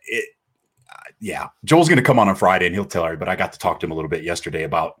it. Yeah, Joel's going to come on Friday and he'll tell her, but I got to talk to him a little bit yesterday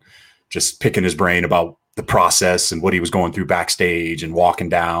about just picking his brain about the process and what he was going through backstage and walking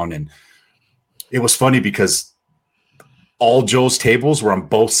down. And it was funny because all Joel's tables were on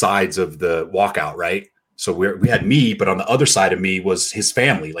both sides of the walkout, right? So we had me, but on the other side of me was his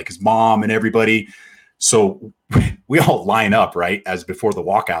family, like his mom and everybody. So we all line up, right, as before the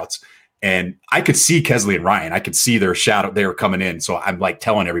walkouts. And I could see Kesley and Ryan. I could see their shadow. They were coming in. So I'm like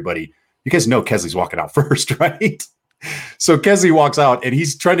telling everybody, you guys know Kesley's walking out first, right? So Kesley walks out and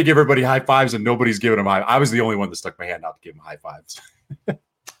he's trying to give everybody high fives and nobody's giving him I was the only one that stuck my hand out to give him high fives.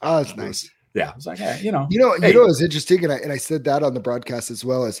 Oh, that's nice. Yeah. I was like, hey, it's interesting. And I said that on the broadcast as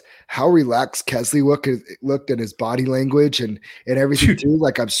well, as how relaxed Kesley looked at his body language and everything too.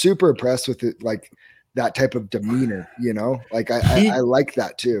 Like, I'm super impressed with it. Like that type of demeanor, like I like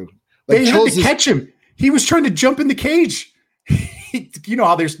that too. Like, they had to catch him. He was trying to jump in the cage.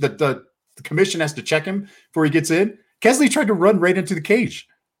 How there's the commission has to check him before he gets in. Kesley tried to run right into the cage.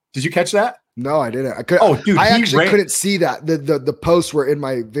 Did you catch that? No, I didn't. I actually couldn't see that. The posts were in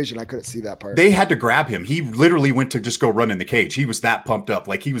my vision. I couldn't see that part. They had to grab him. He literally went to just go run in the cage. He was that pumped up.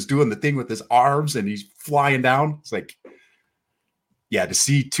 Like, he was doing the thing with his arms and he's flying down. It's like, yeah, to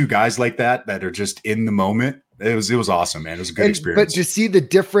see two guys like that are just in the moment. It was awesome, man. It was a good experience. But to see the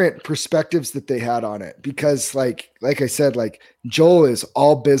different perspectives that they had on it, because like I said, like Joel is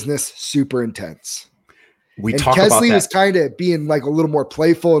all business, super intense. Kesley was kind of being like a little more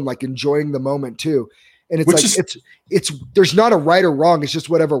playful and like enjoying the moment too. And it's there's not a right or wrong. It's just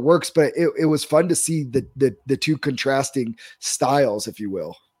whatever works. But it was fun to see the two contrasting styles, if you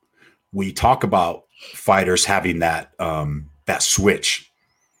will. We talk about fighters having that switch.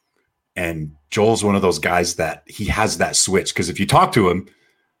 And Joel's one of those guys that he has that switch. Because if you talk to him,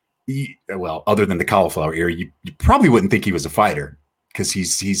 other than the cauliflower ear, you probably wouldn't think he was a fighter, because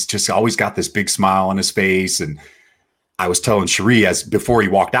he's just always got this big smile on his face. And I was telling Cherie before he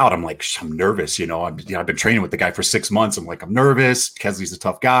walked out, I'm like, I'm nervous. I've been training with the guy for 6 months. I'm like, I'm nervous. Kesley's a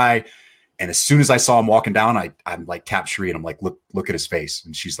tough guy. And as soon as I saw him walking down, I'm like tap Sheree and I'm like, look at his face.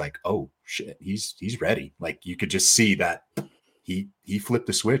 And she's like, oh shit, he's ready. Like you could just see that he flipped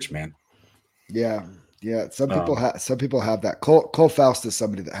the switch, man. Yeah. Yeah. Some people have that. Cole Faust is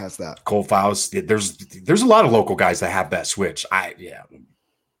somebody that has that. Cole Faust. There's a lot of local guys that have that switch. I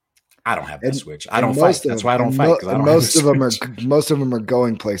don't have that switch. I don't fight. That's why I don't fight. Most of them are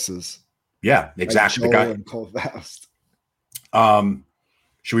going places. Yeah, exactly. Like Joel and Cole Faust.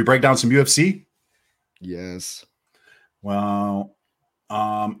 Should we break down some UFC? Yes. Well,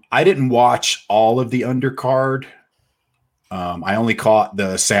 I didn't watch all of the undercard. I only caught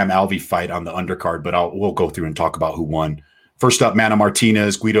the Sam Alvey fight on the undercard, but we'll go through and talk about who won. First up, Mana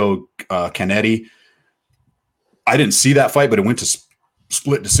Martinez, Guido Canetti. I didn't see that fight, but it went to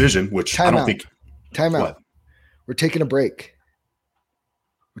split decision, which I don't think. Time out. We're taking a break.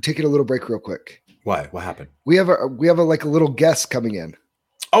 We're taking a little break real quick. What happened? We have a little guest coming in.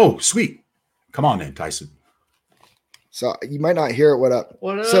 Oh, sweet. Come on in, Tyson. So you might not hear it. What up?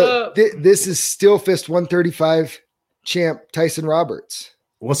 What up? So this is Steel Fist 135 champ Tyson Roberts.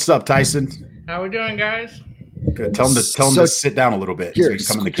 What's up, Tyson? How we doing, guys? Good. Tell him to sit down a little bit. Here, so he can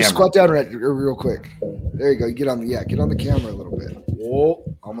come in the camera. Squat down real quick. There you go. Get on the camera a little bit.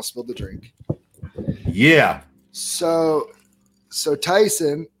 Whoa! Almost spilled the drink. Yeah. So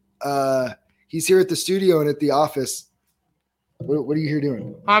Tyson, he's here at the studio and at the office. What are you here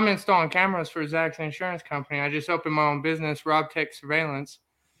doing? I'm installing cameras for Zach's insurance company. I just opened my own business, RobTech Surveillance.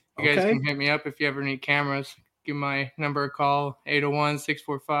 You guys can hit me up if you ever need cameras. Give my number a call,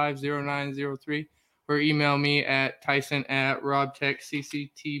 801-645-0903, or email me at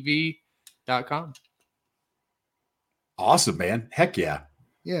tyson@robtechcctv.com. Awesome, man. Heck yeah.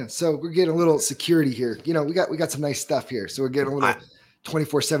 Yeah. So we're getting a little security here. You know, we got some nice stuff here. So we're getting a little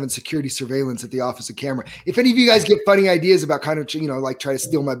 24/7 security surveillance at the office of camera. If any of you guys get funny ideas about kind of, like try to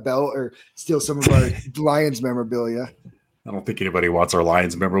steal my belt or steal some of our Lions memorabilia. I don't think anybody wants our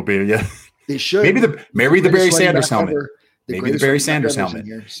Lions memorabilia. They should. Maybe the Barry Sanders helmet. Maybe the Barry Sanders helmet.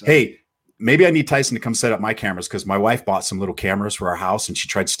 Here, so. Hey, maybe I need Tyson to come set up my cameras because my wife bought some little cameras for our house and she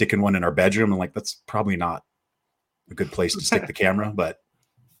tried sticking one in our bedroom. And like, that's probably not a good place to stick the camera, but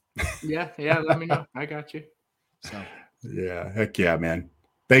yeah. Let me know. I got you. So. Yeah. Heck yeah, man.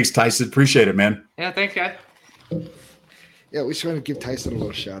 Thanks, Tyson. Appreciate it, man. Yeah. Thanks, guys. Yeah. We just want to give Tyson a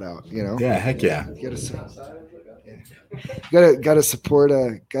little shout out, Yeah. Heck yeah. Gotta support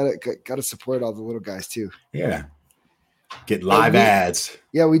gotta support all the little guys too. Yeah. Get live ads.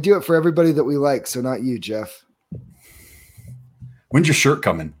 Yeah, we do it for everybody that we like, so not you, Jeff. When's your shirt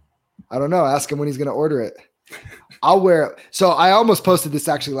coming? I don't know. Ask him when he's gonna order it. I'll wear it. So I almost posted this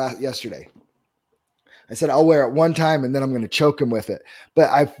actually yesterday. I said I'll wear it one time and then I'm gonna choke him with it. But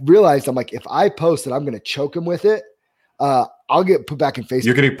I've realized I'm like, if I post it, I'm gonna choke him with it. I'll get put back in Facebook.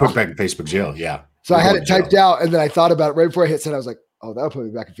 You're gonna put back in Facebook jail, yeah. So I had it typed out and then I thought about it right before I hit send. I was like, oh, that'll put me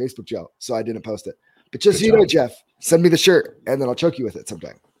back in Facebook jail. So I didn't post it. But just so you know, Jeff, send me the shirt and then I'll choke you with it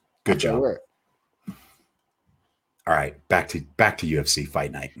sometime. Good job. Wear it. All right, back to UFC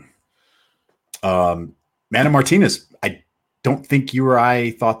fight night. Mana Martinez, I don't think you or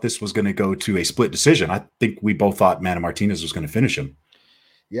I thought this was going to go to a split decision. I think we both thought Mana Martinez was going to finish him.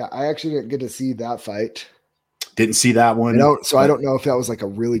 Yeah, I actually didn't get to see that fight. Didn't see that one. I don't know if that was like a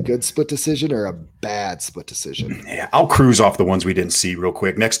really good split decision or a bad split decision. Yeah, I'll cruise off the ones we didn't see real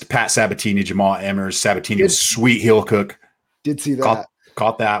quick. Next, Pat Sabatini, Jamal Emmers. Sabatini was sweet heel cook. Did see that.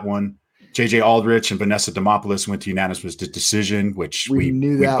 Caught that one. JJ Aldrich and Vanessa Demopoulos went to unanimous decision, which we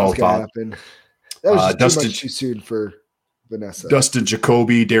knew that was going to happen. That was just too much too soon for Vanessa. Dustin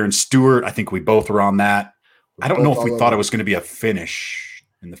Jacoby, Darren Stewart. I think we both were on that. I don't know if we thought it was going to be a finish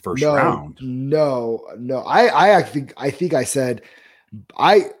in the first round. No. I think I said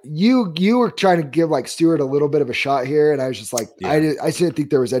you were trying to give like Stewart a little bit of a shot here, and I was just like, I didn't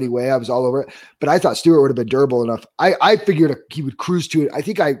think there was any way. I was all over it, but I thought Stewart would have been durable enough. I figured he would cruise to it. I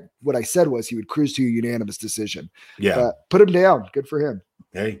think what I said was he would cruise to a unanimous decision. Yeah, put him down. Good for him.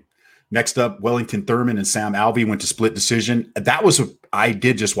 Hey, next up, Wellington Thurman and Sam Alvey went to split decision. I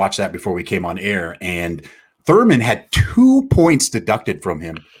did just watch that before we came on air, and Thurman had 2 points deducted from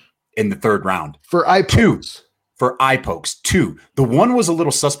him in the third round. For eye pokes. For eye pokes. 2. The one was a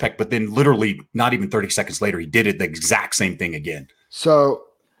little suspect, but then literally not even 30 seconds later, he did it the exact same thing again. So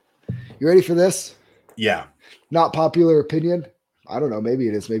you ready for this? Yeah. Not popular opinion. I don't know. Maybe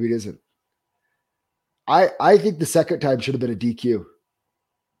it is. Maybe it isn't. I think the second time should have been a DQ.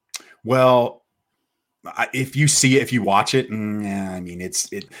 Well, if you see it, if you watch it, I mean, it's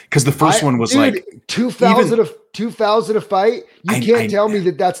because the first one was like 2,000 a fight. You can't tell me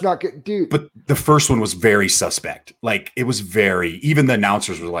that that's not good, dude. But the first one was very suspect. Like it was very. Even the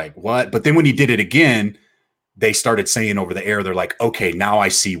announcers were like, "What?" But then when he did it again, they started saying over the air, they're like, "Okay, now I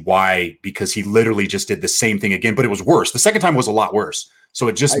see why," because he literally just did the same thing again, but it was worse. The second time was a lot worse. So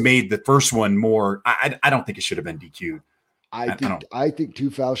it just made the first one more. I don't think it should have been DQ'd. I think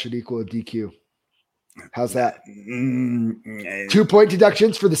 2 fouls should equal a DQ. How's that? 2 point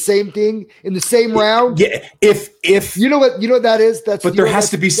deductions for the same thing in the same round. Yeah. If you know what that is, but there has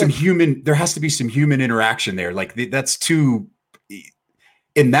to be some human interaction there. Like that's too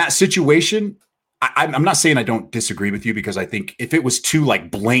in that situation. I'm not saying I don't disagree with you because I think if it was too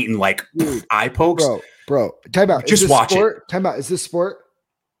like blatant, like eye pokes, bro, time out. Just watch it. Time out. Is this sport?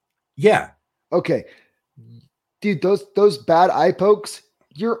 Yeah. Okay, dude. Those bad eye pokes.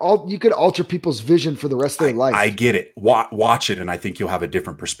 You could alter people's vision for the rest of their life. I get it. Watch it, and I think you'll have a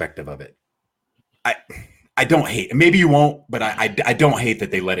different perspective of it. I don't hate. Maybe you won't, but I don't hate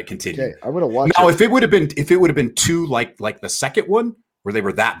that they let it continue. Okay, I'm gonna watch. Now, if it would have been two like the second one where they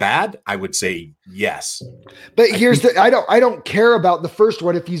were that bad, I would say yes. But I don't care about the first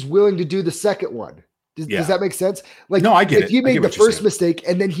one if he's willing to do the second one. Does that make sense? Like, no, I get it. If he made the first mistake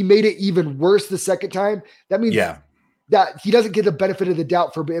and then he made it even worse the second time, that means that he doesn't get the benefit of the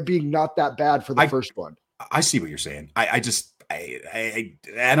doubt for it being not that bad for the first one. I see what you're saying. I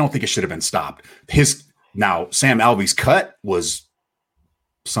don't think it should have been stopped. Sam Alvey's cut was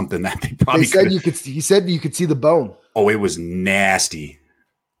something that they probably said he said you could see the bone. Oh, it was nasty.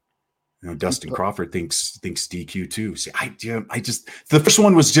 Dustin Crawford thinks DQ too. See, the first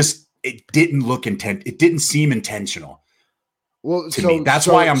one was just, it didn't look intent. It didn't seem intentional. Well, to me. That's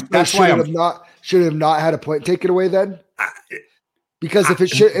why I'm should have not had a point taken away then. Because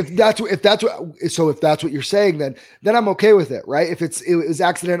if that's what you're saying, then I'm okay with it, right? If it was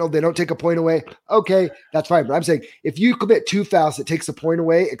accidental, they don't take a point away. Okay, that's fine. But I'm saying if you commit 2 fouls, it takes a point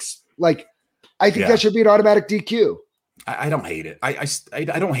away. I think that should be an automatic DQ. I don't hate it. I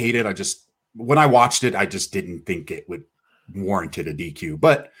don't hate it. When I watched it, I just didn't think it would warranted a DQ.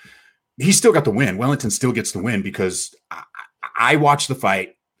 But he still got the win. Wellington still gets the win because I watched the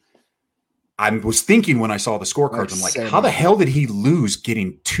fight. I was thinking when I saw the scorecards, I'm like, how the hell did he lose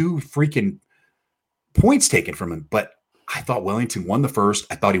getting 2 freaking points taken from him? But I thought Wellington won the first.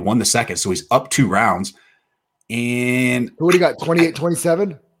 I thought he won the second. So he's up 2 rounds. And what do you got?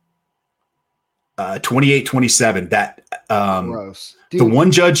 28-27? 28-27. That gross. Dude, the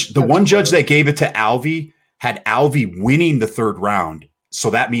one judge that gave it to Alvey had Alvey winning the 3rd round. So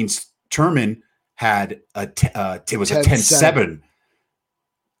that means Turman had it was a 10-7.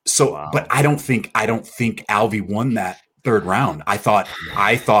 So, wow. But I don't think Alvey won that 3rd round. I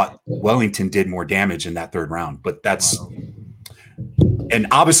thought Wellington did more damage in that 3rd round, but and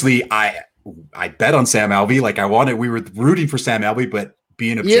obviously I bet on Sam Alvey. Like we were rooting for Sam Alvey, but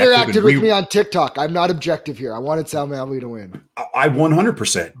being objective. You interacted with me on TikTok. I'm not objective here. I wanted Sam Alvey to win. I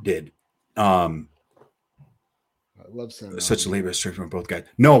 100% did. I love Sam. Such a labor straight from both guys.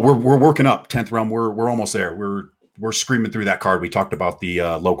 No, we're working up 10th round. We're almost there. We're screaming through that card. We talked about the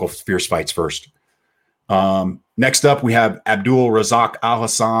local fierce fights first. Next up, we have Abdul Razak Al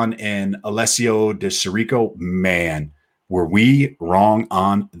Hassan and Alessio De Chirico. Man, were we wrong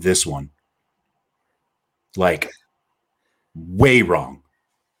on this one? Like, way wrong.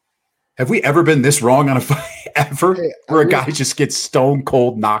 Have we ever been this wrong on a fight ever? Hey, where a guy just gets stone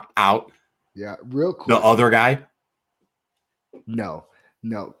cold knocked out? Yeah, real cool. The other guy? No,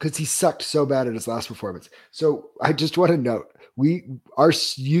 because he sucked so bad in his last performance. So I just want to note, our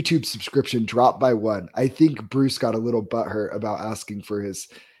YouTube subscription dropped by 1. I think Bruce got a little butthurt about asking for his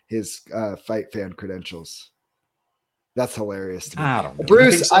fight fan credentials. That's hilarious to me. I don't know.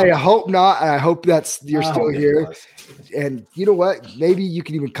 Bruce, I hope not. I hope you're still here. And you know what? Maybe you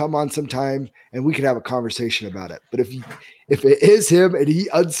can even come on sometime and we can have a conversation about it. But if it is him and he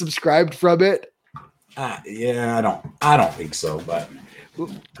unsubscribed from it, yeah, I don't think so. But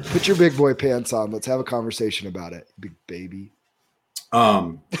put your big boy pants on. Let's have a conversation about it, big baby.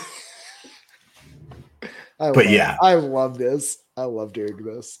 I love this. I love doing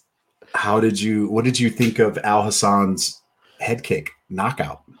this. What did you think of Al Hassan's head kick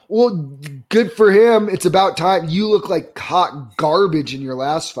knockout? Well, good for him. It's about time. You look like hot garbage in your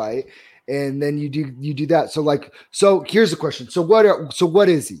last fight, and then you do that. So here's the question. So what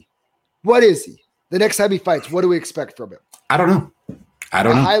is he? What is he? The next time he fights, what do we expect from him? I don't know.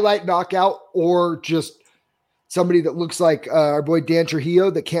 Highlight knockout, or just somebody that looks like our boy Dan Trujillo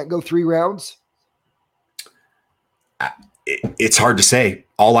that can't go 3 rounds? It's hard to say.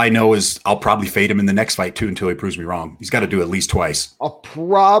 All I know is I'll probably fade him in the next fight too until he proves me wrong. He's got to do it at least twice. I'll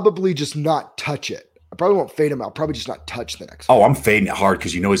probably just not touch it. I probably won't fade him. I'll probably just not touch the next fight. Oh, I'm fading it hard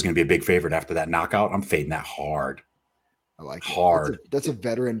because he's going to be a big favorite after that knockout. I'm fading that hard. I like hard. That's a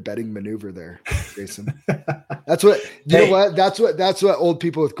veteran betting maneuver there, Jason. That's what you know. What that's what old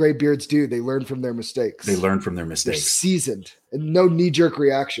people with gray beards do. They learn from their mistakes. They're seasoned and no knee jerk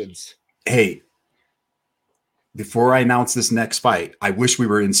reactions. Hey, before I announce this next fight, I wish we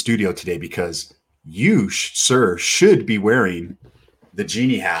were in studio today because you, sir, should be wearing the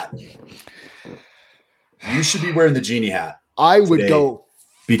genie hat. You should be wearing the genie hat. I would go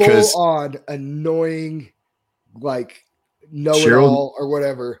because full on annoying, like know-it-all or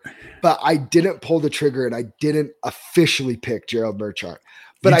whatever. But I didn't pull the trigger and I didn't officially pick Gerald Meerschaert.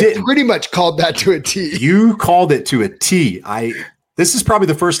 But I pretty much called that to a T. You called it to a T. This is probably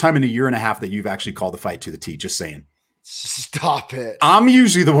the first time in a year and a half that you've actually called the fight to the T. Just saying. Stop it. I'm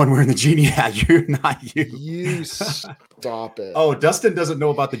usually the one wearing the genie hat. You're not you. You stop it. Oh, Dustin doesn't know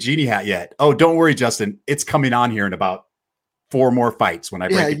about the genie hat yet. Oh, don't worry, Justin. It's coming on here in about 4 more fights when I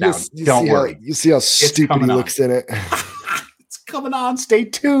break it down. Don't worry. You see how stupid he looks in it. It's coming on. Stay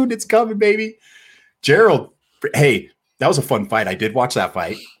tuned. It's coming, baby. Gerald, hey, that was a fun fight. I did watch that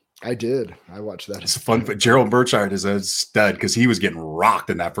fight. I did. I watched that. It's fun. But Gerald Meerschaert is a stud because he was getting rocked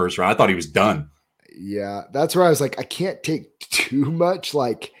in that first round. I thought he was done. Yeah, that's where I was like, I can't take too much.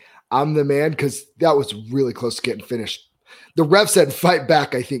 Like, I'm the man because that was really close to getting finished. The ref said fight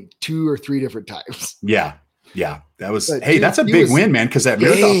back, I think 2 or 3 different times. Yeah. That was, but dude, that's a big win, man. Because that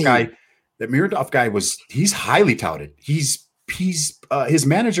Miradov guy he's highly touted. He's his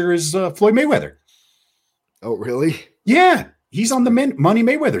manager is Floyd Mayweather. Oh, really? Yeah. He's on the Money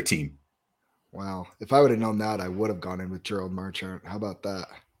Mayweather team. Wow. If I would have known that, I would have gone in with Gerald Meerschaert. How about that?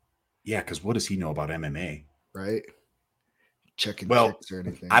 Yeah, because what does he know about MMA? Right? Checking kicks or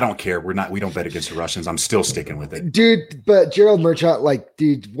anything. I don't care. We don't bet against the Russians. I'm still sticking with it. Dude, but Gerald Meerschaert, like,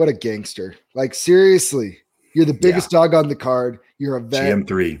 dude, what a gangster. Like, seriously. You're the biggest dog on the card. You're a vet.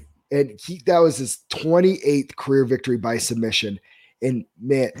 GM3. And that was his 28th career victory by submission. And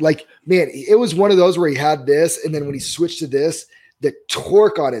man, it was one of those where he had this, and then when he switched to this, the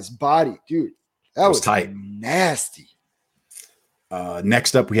torque on his body, dude, that was tight, nasty.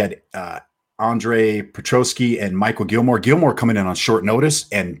 Next up, we had Andre Petroski and Michael Gilmore. Gilmore coming in on short notice,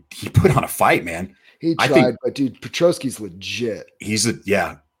 and he put on a fight, man. He tried, but dude, Petroski's legit.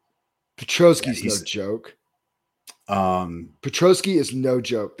 Petroski's no joke. Petroski is no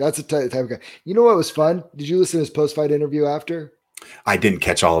joke. That's the type of guy. You know what was fun? Did you listen to his post-fight interview after? I didn't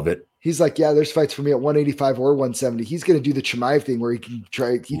catch all of it. He's like, yeah, there's fights for me at 185 or 170. He's going to do the Chimaev thing where he can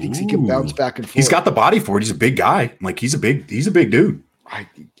try. He thinks he can bounce back and forth. He's got the body for it. He's a big guy. Like he's a big dude.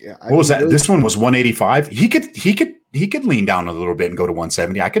 What was that? Really, this one was 185. He could lean down a little bit and go to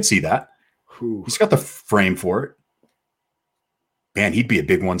 170. I could see that. He's got the frame for it. Man, he'd be a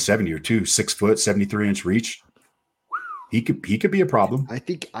big 170 or 2, 6 foot, 73-inch reach. He could be a problem. I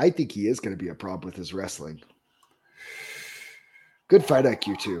think he is going to be a problem with his wrestling. Good fight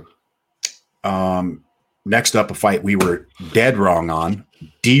IQ too. Next up, a fight we were dead wrong on: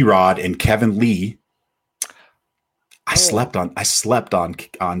 D-Rod and Kevin Lee. I slept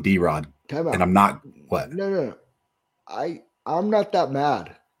on D-Rod, and I'm not what? No. I'm not that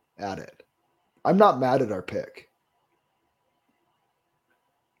mad at it. I'm not mad at our pick.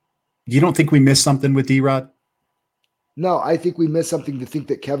 You don't think we missed something with D-Rod? No, I think we missed something to think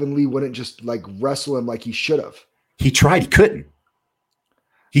that Kevin Lee wouldn't just like wrestle him like he should have. He tried. He couldn't.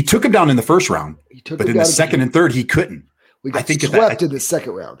 He took him down in the first round, but in the second and third, he couldn't. We got swept in the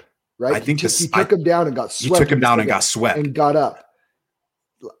second round, right? I think he took him down and got swept. He took him down and got swept. And got up.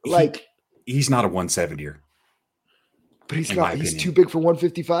 Like he's not a 170er. But he's not. He's too big for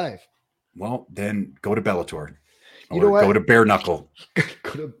 155. Well, then go to Bellator. You know what? Go to Bare Knuckle.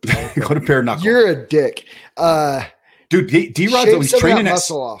 Go to Bare Knuckle. You're a dick. Dude, D-Rod's always training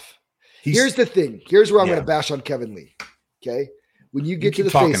muscle off. Here's the thing. Here's where I'm going to bash on Kevin Lee. Okay? When you get to the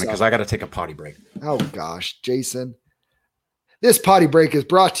face-off, because I got to take a potty break. Oh gosh, Jason. This potty break is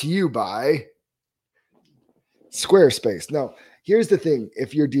brought to you by Squarespace. No, here's the thing.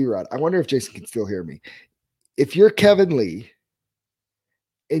 If you're D-Rod, I wonder if Jason can still hear me. If you're Kevin Lee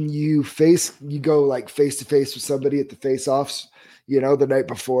and you go like face to face with somebody at the face-offs, the night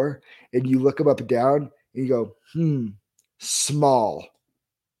before, and you look them up and down and you go, small.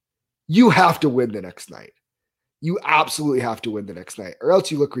 You have to win the next night. You absolutely have to win the next night, or else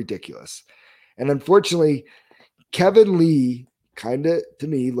you look ridiculous. And unfortunately, Kevin Lee kind of, to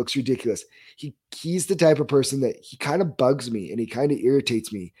me, looks ridiculous. He's the type of person that he kind of bugs me and he kind of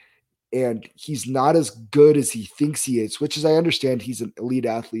irritates me and he's not as good as he thinks he is, which is, I understand he's an elite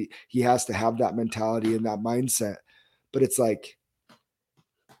athlete. He has to have that mentality and that mindset. But it's like,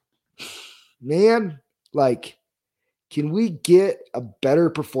 man, like, can we get a better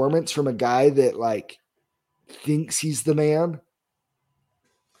performance from a guy that like thinks he's the man?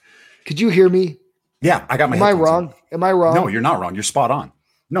 Could you hear me? Yeah, I got my. Am I wrong? Am I wrong? No, you're not wrong. You're spot on.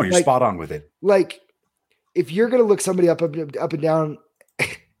 No, you're spot on with it. Like, if you're gonna look somebody up and down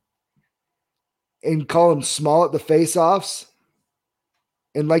and call him small at the face-offs,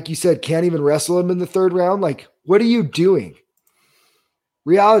 and like you said, can't even wrestle him in the third round, like, what are you doing?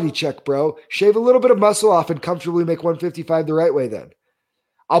 Reality check, bro. Shave a little bit of muscle off and comfortably make 155 the right way then.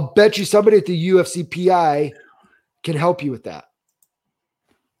 I'll bet you somebody at the UFC PI can help you with that.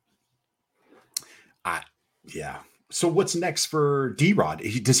 Yeah. So what's next for D-Rod?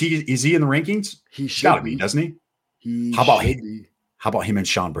 Is he in the rankings? He's got to be, doesn't he? How about him and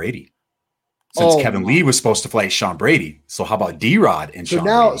Sean Brady? Since Kevin Lee was supposed to fight Sean Brady. So how about D-Rod and Sean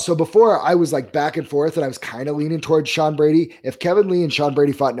Brady? So before I was like back and forth and I was kind of leaning towards Sean Brady. If Kevin Lee and Sean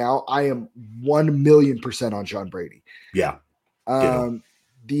Brady fought now, I am 1,000,000% on Sean Brady. Yeah.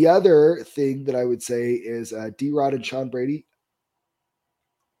 The other thing that I would say is D-Rod and Sean Brady.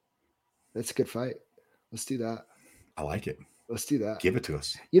 That's a good fight. Let's do that. I like it. Let's do that. Give it to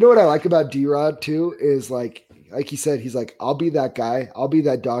us. You know what I like about D-Rod too is like he said, he's like, I'll be that guy. I'll be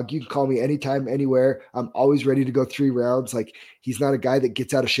that dog. You can call me anytime, anywhere. I'm always ready to go 3 rounds. Like, he's not a guy that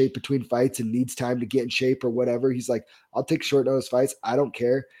gets out of shape between fights and needs time to get in shape or whatever. He's like, I'll take short notice fights. I don't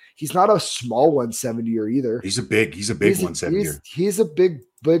care. He's not a small 170-er either. He's a big 170-er. He's a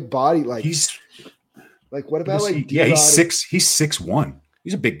big body. Like, he's like, what about like D-Rod? Yeah, he's 6'1".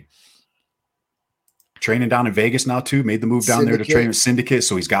 He's a big. Training down in Vegas now too. Made the move down there to train with Syndicate,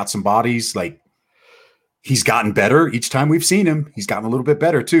 so he's got some bodies. Like, he's gotten better each time we've seen him. He's gotten a little bit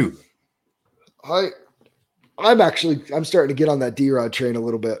better too. I'm starting to get on that D-Rod train a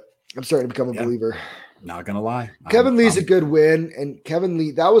little bit. I'm starting to become a believer. Not gonna lie. Kevin Lee's a good win, and Kevin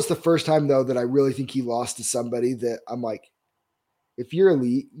Lee. That was the first time though that I really think he lost to somebody that I'm like, if you're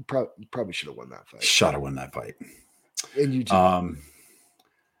elite, you probably should have won that fight. Should have won that fight. And you.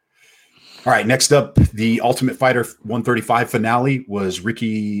 All right, next up, the Ultimate Fighter 135 finale was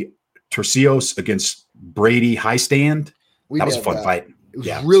Ricky Turcios against Brady Highstand. That was a fun fight. It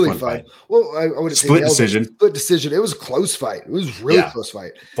was really fun. Well, I wouldn't say split decision. Split decision. It was a close fight. It was really close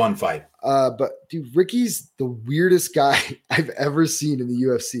fight. Fun fight. But dude, Ricky's the weirdest guy I've ever seen in the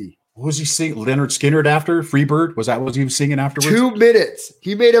UFC. What was he singing? Leonard Skinner after Freebird? Was that what he was singing afterwards? 2 minutes.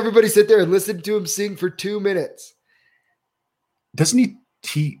 He made everybody sit there and listen to him sing for 2 minutes. Doesn't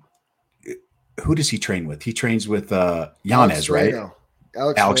he? Who does he train with? He trains with Yanez, right?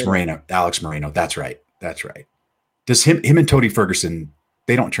 Alex Moreno. That's right. Does him and Tony Ferguson,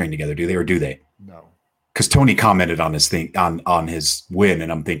 they don't train together, do they? Or do they? No. Because Tony commented on his thing on his win,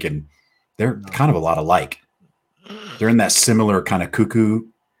 and I'm thinking they're kind of a lot alike. They're in that similar kind of cuckoo,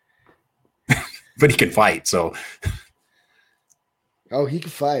 but he can fight. So, he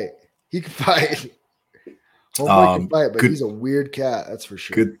can fight. Homeboy can fight, but he's a weird cat. That's for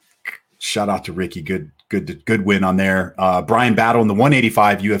sure. Good. Shout out to Ricky. Good win on there. Brian Battle in the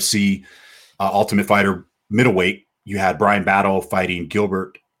 185 UFC Ultimate Fighter middleweight. You had Brian Battle fighting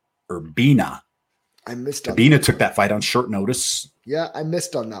Gilbert Urbina. I missed. Urbina took that fight on short notice. Yeah, I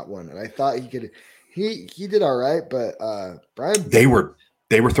missed on that one, and I thought he could. He did all right, but Brian. They were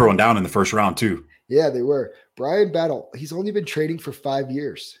throwing down in the first round too. Yeah, they were. Brian Battle. He's only been training for 5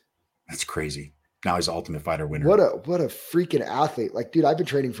 years. That's crazy. Now he's Ultimate Fighter winner. What a freaking athlete. Like, dude, I've been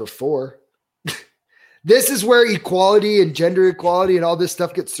training for 4. This is where equality and gender equality and all this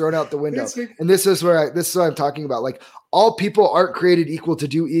stuff gets thrown out the window. And this is what I'm talking about. Like, all people aren't created equal to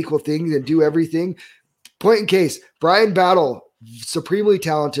do equal things and do everything. Point in case, Brian Battle, supremely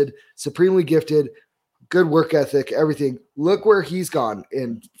talented, supremely gifted, good work ethic, everything. Look where he's gone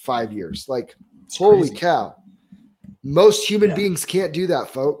in 5 years. Like, it's holy crazy. Cow. Most human beings can't do that,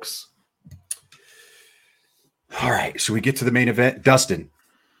 folks. All right, so we get to the main event. Dustin,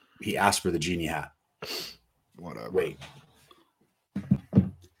 he asked for the genie hat. Whatever. Wait.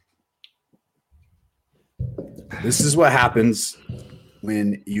 This is what happens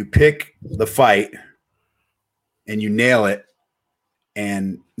when you pick the fight and you nail it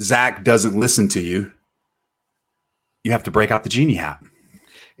and Zach doesn't listen to you. You have to break out the genie hat.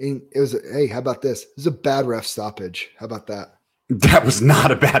 And it was, hey, how about this? It was a bad ref stoppage. How about that? That was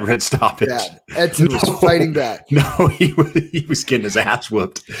not a bad red stoppage. Bad. Edson was fighting back. No, he was getting his ass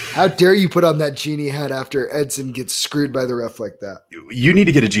whooped. How dare you put on that genie hat after Edson gets screwed by the ref like that? You need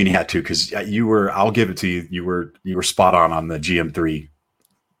to get a genie hat too, because I'll give it to you. You were spot on the GM3.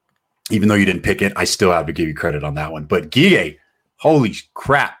 Even though you didn't pick it, I still have to give you credit on that one. But Gige, holy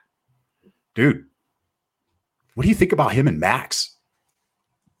crap, dude. What do you think about him and Max?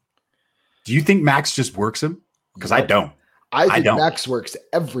 Do you think Max just works him? Because I don't. I think Max works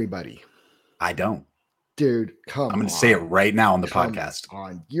everybody. I don't. Dude, come on. I'm going to say it right now on the podcast.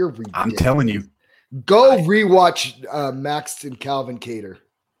 You're ridiculous. I'm telling you. Go rewatch Max and Calvin Kattar.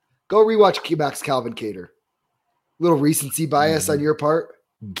 Go rewatch Max Calvin Kattar. Little recency bias on your part.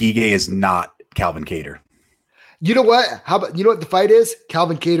 Gige is not Calvin Kattar. You know what? How about, you know what the fight is?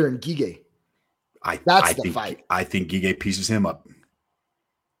 Calvin Kattar and Gige. That's the fight. I think Gige pieces him up.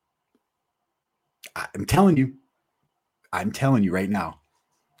 I'm telling you right now.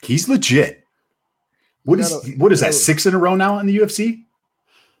 He's legit. What is that? 6 in a row now in the UFC?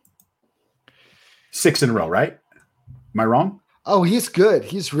 6 in a row, right? Am I wrong? Oh, he's good.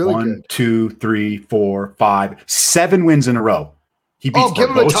 He's really good. 1, 2, 3, 4, 5, 7 wins in a row. He beats give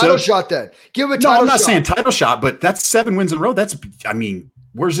him a title shot then. Give him a title shot. No, I'm not saying title shot, but that's 7 wins in a row.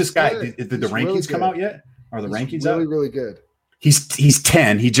 Where's this guy? Did the rankings really come out yet? Are the rankings really, out? really good. He's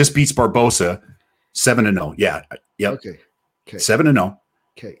 10. He just beats Barbosa. 7-0. Yeah. Yep. Okay. 7-0.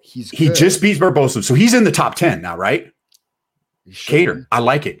 Okay. He just beats Barbosa. So he's in the top 10 now, right? Kattar. I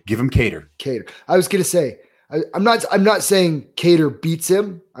like it. Give him Kattar. I was gonna say, I'm not saying Kattar beats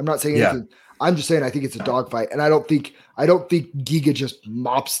him. I'm not saying anything. I'm just saying I think it's a dogfight. And I don't think Giga just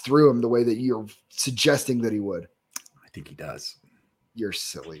mops through him the way that you're suggesting that he would. I think he does. You're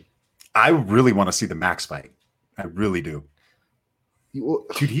silly. I really want to see the Max fight. I really do.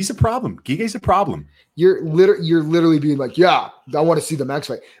 Dude, he's a problem. Gige's a problem. You're literally being like, yeah, I want to see the Max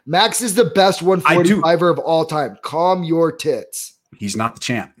fight. Max is the best 145er of all time. Calm your tits. He's not the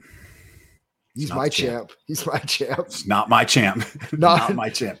champ. He's my champ. He's my champ. It's not my champ. Not my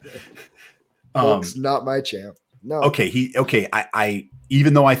champ. Folks, not my champ. No. Okay. I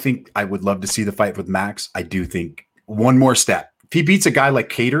even though I think I would love to see the fight with Max, I do think one more step. If he beats a guy like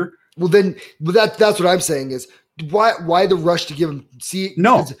Kattar, that's what I'm saying is why the rush to give him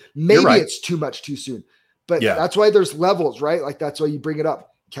no, maybe it's too much too soon. But that's why there's levels, right? Like that's why you bring it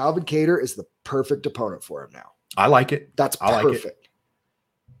up. Calvin Kattar is the perfect opponent for him now. I like it. That's perfect.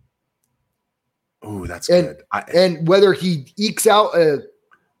 Oh, that's good. And whether he ekes out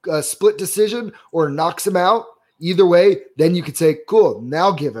a split decision or knocks him out, either way, then you could say, cool,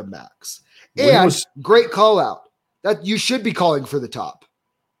 now give him Max. And great call out. That you should be calling for the top.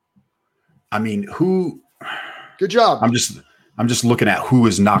 I mean, who? Good job. I'm just looking at who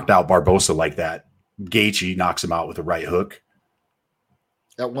has knocked out Barbosa like that. Gaethje knocks him out with a right hook.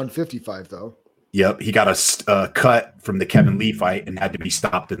 At 155, though. Yep. He got a cut from the Kevin Lee fight and had to be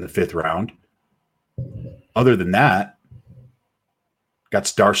stopped in the 5th round. Other than that, got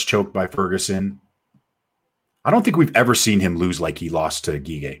Starch choked by Ferguson. I don't think we've ever seen him lose like he lost to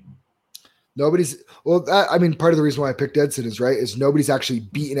Gige. Part of the reason why I picked Edson is nobody's actually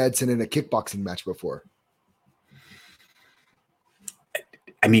beaten Edson in a kickboxing match before.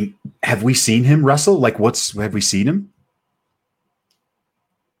 I mean, have we seen him wrestle? Like, have we seen him?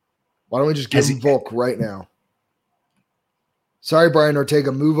 Why don't we just give him Volk right now? Sorry, Brian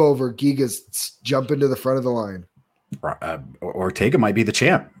Ortega, move over. Giga's jump into the front of the line. Ortega might be the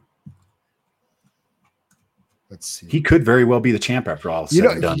champ. Let's see. He could very well be the champ after all said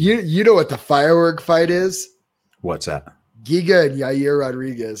and done. You know what the firework fight is? What's that? Giga and Yair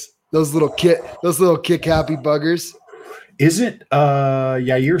Rodriguez. Those little kick happy buggers. Isn't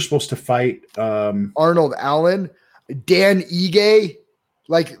Yair supposed to fight Arnold Allen, Dan Ige?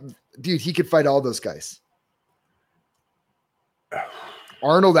 Like, dude, he could fight all those guys.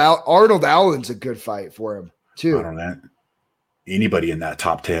 Arnold Allen's a good fight for him too. I don't know. Anybody in that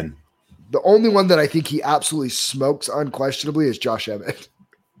top 10. The only one that I think he absolutely smokes unquestionably is Josh Emmett.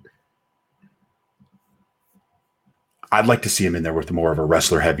 I'd like to see him in there with more of a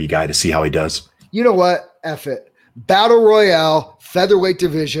wrestler heavy guy to see how he does. You know what? F it. Battle Royale, featherweight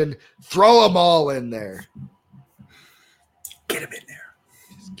division, throw them all in there. Get him in there.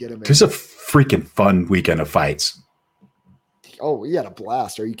 Just get him in. This is a freaking fun weekend of fights. Oh, we had a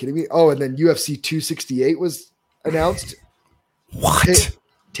blast. Are you kidding me? Oh, and then UFC 268 was announced. What?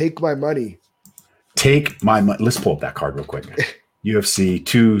 Take my money. Take my money. Let's pull up that card real quick. UFC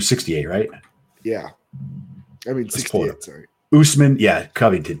 268, right? Yeah. I mean, 68, sorry. Usman,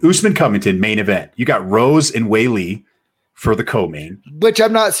 Covington. Usman Covington, main event. You got Rose and Weili for the co-main. Which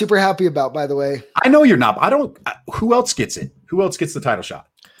I'm not super happy about, by the way. I know you're not. Who else gets it? Who else gets the title shot?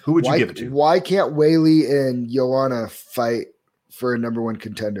 Who would you give it to? Why can't Weili and Joanna fight for a number 1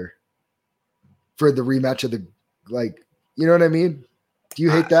 contender? For the rematch of you know what I mean? Do you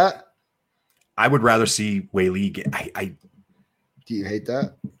hate that? I would rather see Weili get. Do you hate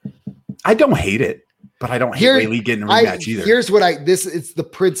that? I don't hate it, but I don't hate Weili getting a rematch either. Here's what it's the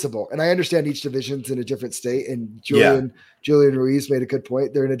principle, and I understand each division's in a different state. And Julian Ruiz made a good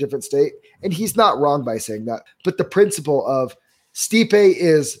point. They're in a different state, and he's not wrong by saying that. But the principle of Stipe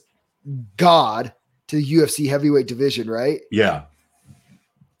is God to the UFC heavyweight division, right? Yeah.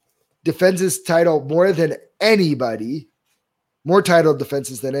 Defends his title more than anybody, more title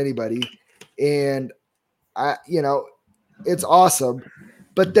defenses than anybody. And it's awesome.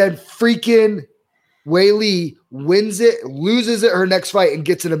 But then freaking Weili wins it, loses it her next fight, and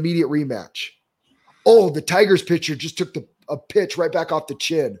gets an immediate rematch. Oh, the Tigers pitcher just took a pitch right back off the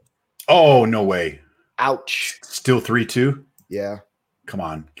chin. Oh, no way. Ouch. Still 3-2? Yeah. Come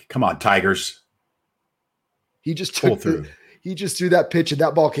on, Tigers. He just threw that pitch, and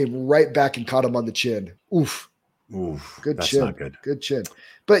that ball came right back and caught him on the chin. Oof. Good that's chin. Not good. Good chin.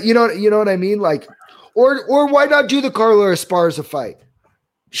 But you know what I mean? Like, or why not do the Carla Esparza fight?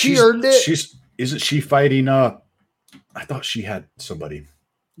 She earned it. Isn't she fighting? I thought she had somebody.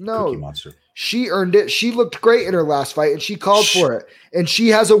 No, Cookie Monster. She earned it. She looked great in her last fight, and she called for it. And she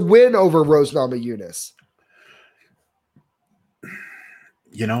has a win over Rose Namajunas.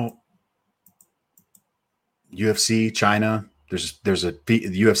 UFC China. There's a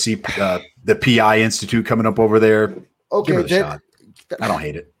UFC the PI Institute coming up over there. Okay, give her the shot. I don't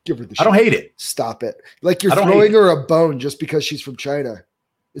hate it. Give her the shot. I don't hate it. Stop it. Like you're throwing her a bone just because she's from China.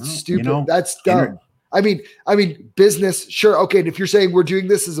 It's stupid. That's dumb. I mean, business, sure. Okay. And if you're saying we're doing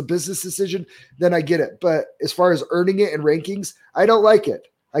this as a business decision, then I get it. But as far as earning it and rankings, I don't like it.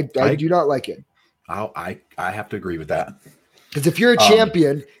 I do not like it. I have to agree with that. Because if you're a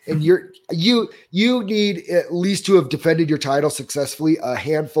champion and you need at least to have defended your title successfully a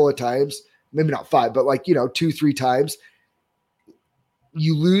handful of times, maybe not 5, but 2-3 times,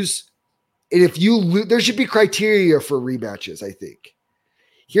 you lose. And if you lose, there should be criteria for rematches, I think.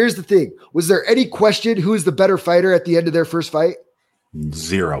 Here's the thing. Was there any question who is the better fighter at the end of their first fight?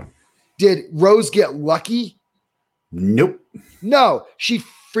 0. Did Rose get lucky? Nope. No. She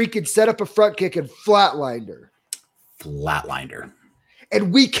freaking set up a front kick and flatlined her.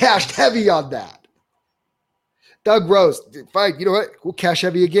 And we cashed heavy on that. Doug Rose, fine. You know what? We'll cash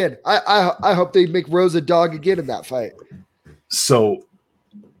heavy again. I hope they make Rose a dog again in that fight. So,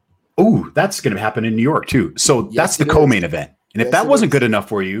 that's going to happen in New York too. So that's the co-main event. And if that wasn't good enough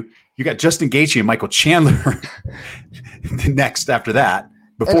for you, you got Justin Gaethje and Michael Chandler next after that.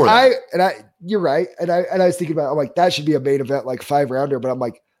 You're right. And I was thinking about, I'm like, that should be a main event, like 5-rounder. But I'm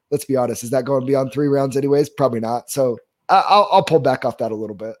like, let's be honest, is that going beyond 3 rounds anyways? Probably not. So I'll pull back off that a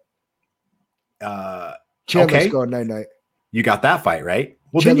little bit. Chandler's going 9-9. You got that fight, right?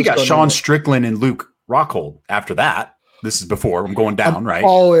 Well, then you got Sean Strickland and Luke Rockhold after that. This is before I'm going down, right?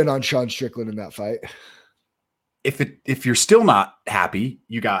 All in on Sean Strickland in that fight. If you're still not happy,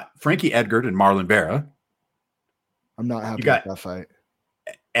 you got Frankie Edgar and Marlon Vera. I'm not happy with that fight.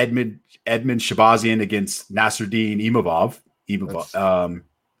 Edmund Shabazian against Nasruddin Imavov.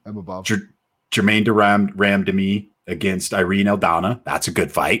 Jermaine Ramdami against Irene Aldana. That's a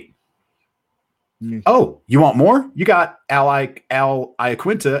good fight. Oh, you want more? You got Al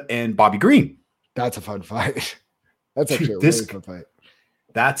Iaquinta and Bobby Green. That's a fun fight. That's actually a really fun fight.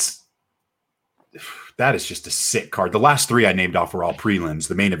 That is just a sick card. The last 3 I named off were all prelims.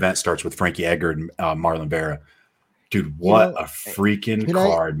 The main event starts with Frankie Edgar and Marlon Vera. Dude, what a freaking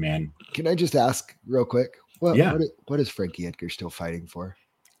card, man. Can I just ask real quick? What is Frankie Edgar still fighting for?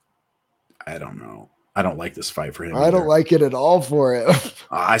 I don't know. I don't like this fight for him. I don't like it at all for him.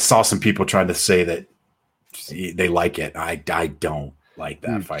 I saw some people trying to say that they like it. I don't like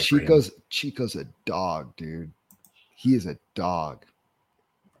that fight for him. Chico's a dog, dude. He is a dog.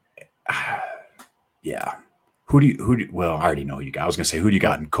 Yeah. Well, I already know who you got. I was going to say, who do you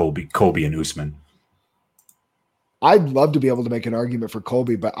got in Colby and Usman? I'd love to be able to make an argument for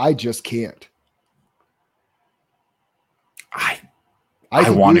Colby, but I just can't. I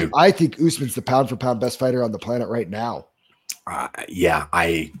think Usman's the pound for pound best fighter on the planet right now.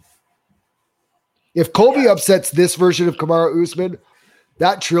 If Colby upsets this version of Kamaru Usman,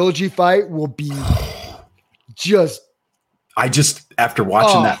 that trilogy fight will be just. After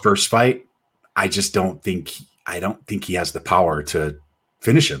watching that first fight, I don't think he has the power to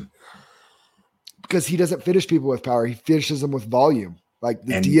finish him. Because he doesn't finish people with power. He finishes them with volume, like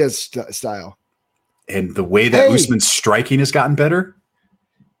the Diaz style. And the way that Usman's striking has gotten better.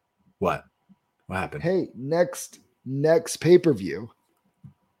 What happened? Hey, next pay-per-view,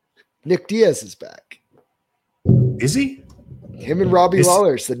 Nick Diaz is back. Is he? Him and Robbie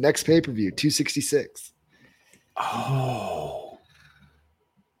Lawler's the next pay-per-view, 266. Oh.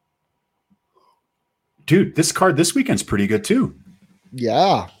 Dude, this card this weekend's pretty good too.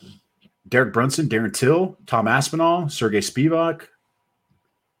 Yeah. Derek Brunson, Darren Till, Tom Aspinall, Sergey Spivak.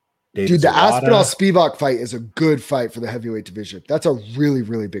 Dude, the Aspinall Spivak fight is a good fight for the heavyweight division. That's a really,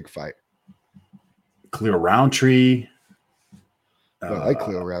 really big fight. Cleo Roundtree. I like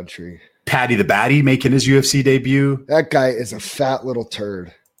Cleo Roundtree. Paddy the Batty making his UFC debut. That guy is a fat little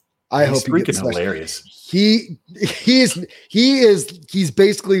turd. I hope he gets hilarious. He's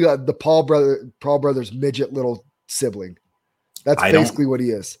basically the Paul brothers midget little sibling. That's basically what he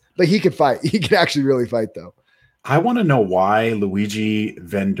is. But he can fight. He can actually really fight, though. I want to know why Luigi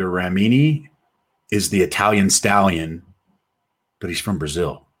Venturamini is the Italian stallion, but he's from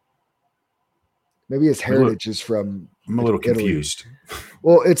Brazil. Maybe his heritage is from. I'm a little confused.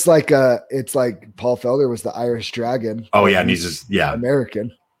 Well, it's like Paul Felder was the Irish Dragon. Oh yeah, and he's just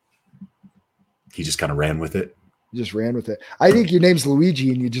American. He just kind of ran with it. Just ran with it. I think your name's Luigi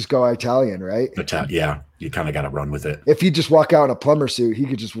and you just go Italian, right? Yeah, you kind of got to run with it. If you just walk out in a plumber suit, he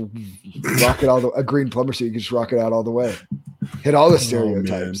could just rock it a green plumber suit. You could just rock it out all the way. Hit all the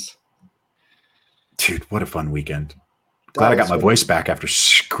stereotypes. Dude, what a fun weekend. Glad I got my voice back after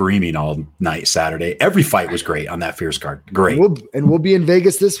screaming all night Saturday. Every fight was great on that Fierce card. Great. We'll be in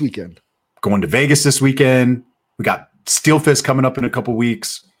Vegas this weekend. Going to Vegas this weekend. We got Steel Fist coming up in a couple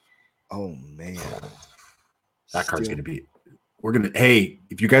weeks. Oh, man. That card's going to be – hey,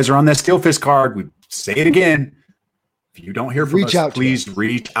 if you guys are on that Steel Fist card, we say it again. If you don't hear from us, please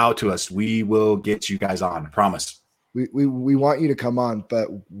reach out to us. We will get you guys on. I promise. We want you to come on, but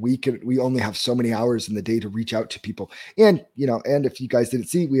we only have so many hours in the day to reach out to people. And, and if you guys didn't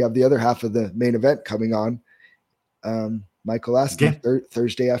see, we have the other half of the main event coming on. Michael Lasky,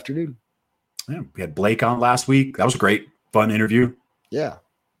 Thursday afternoon. Yeah, we had Blake on last week. That was a great, fun interview. Yeah.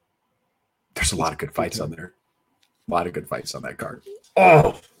 There's a lot of good fights on there. A lot of good fights on that card.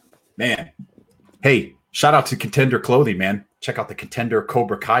 Oh, man. Hey, shout out to Contender Clothing, man. Check out the Contender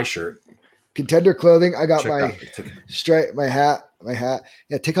Cobra Kai shirt. Contender Clothing. I got my hat.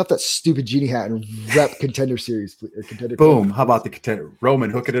 Yeah, take off that stupid genie hat and rep Contender Series. Or Contender Boom. Clothing. How about the Contender? Roman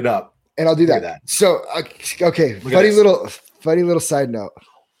hooking it up. And I'll do that. So, okay. Funny little side note.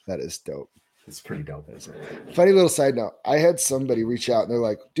 That is dope. It's pretty dope, isn't it? Funny little side note. I had somebody reach out and they're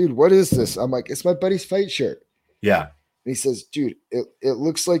like, dude, what is this? I'm like, it's my buddy's fight shirt. Yeah. And he says, dude, it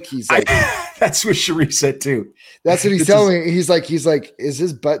looks like he's like, that's what Sharif said too. That's what he's telling me. He's like, is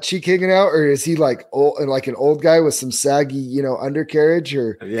his butt cheek hanging out, or is he like old and like an old guy with some saggy, undercarriage,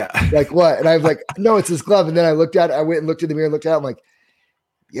 or like what? And I'm like, no, it's his glove. And then I went and looked in the mirror and looked at it. I'm like,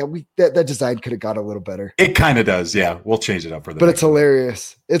 yeah, that design could have got a little better. It kind of does. Yeah. We'll change it up for the But it's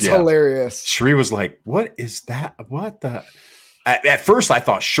hilarious. It's hilarious. Sheree was like, what is that? What the? At first I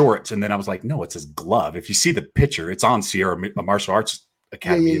thought shorts, and then I was like, no, it's his glove. If you see the picture, it's on Sierra Martial Arts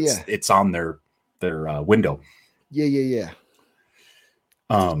Academy. It's on their window. Yeah.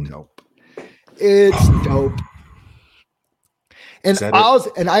 Dope. It's dope.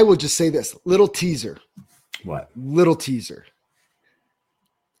 And I will just say this little teaser. What? Little teaser.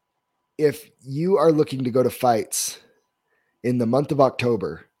 If you are looking to go to fights in the month of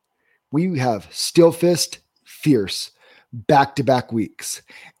October, we have Steel Fist, Fierce, back-to-back weeks.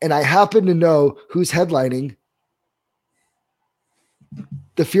 And I happen to know who's headlining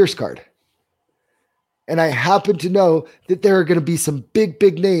the Fierce card. And I happen to know that there are going to be some big,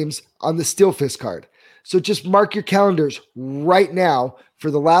 big names on the Steel Fist card. So just mark your calendars right now for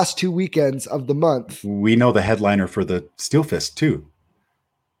the last 2 weekends of the month. We know the headliner for the Steel Fist too.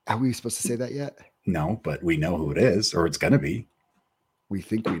 Are we supposed to say that yet? No, but we know who it is, or it's going to be. We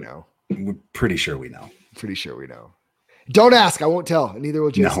think we know. We're pretty sure we know. Pretty sure we know. Don't ask. I won't tell. And neither will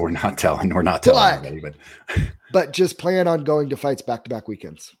Jason. No, we're not telling. We're not telling anybody. But just plan on going to fights back-to-back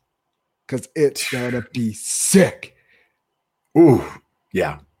weekends. Because it's going to be sick. Ooh,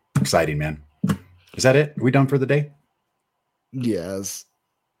 yeah. Exciting, man. Is that it? Are we done for the day? Yes.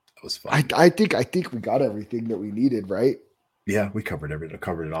 That was fun. I think we got everything that we needed, right? Yeah, we covered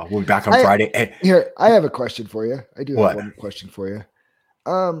it all. We'll be back on Friday. Hey. Here, I have a question for you. I do have one question for you.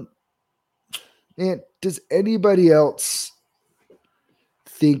 And does anybody else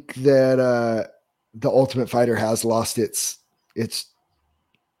think that the Ultimate Fighter has lost its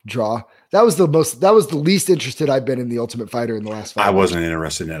draw? That was the least interested I've been in the Ultimate Fighter in the last 5 years. I wasn't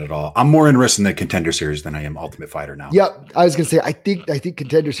interested in it at all. I'm more interested in the Contender Series than I am Ultimate Fighter now. Yep. I was gonna say I think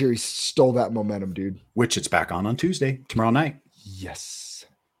Contender Series stole that momentum, dude. Which it's back on Tuesday, tomorrow night. Yes.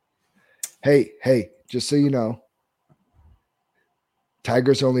 Hey, just so you know,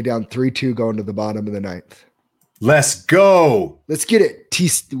 Tigers are only down 3-2 going to the bottom of the 9th. Let's go. Let's get it.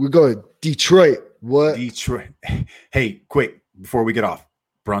 We're going Detroit. What? Detroit. Hey, quick before we get off.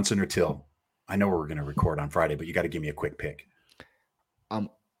 Brunson or Till? I know we're going to record on Friday, but you got to give me a quick pick.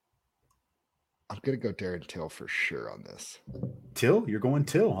 I'm gonna go Darren Till for sure on this. Till, you're going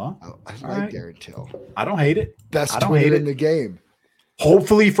Till, huh? I like Darren Till. I don't hate it. Best Twitter in the game.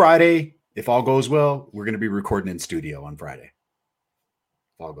 Hopefully Friday, if all goes well, we're going to be recording in studio on Friday.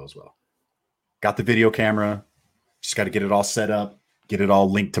 If all goes well. Got the video camera. Just got to get it all set up, get it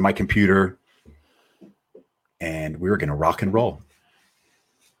all linked to my computer. And we're going to rock and roll.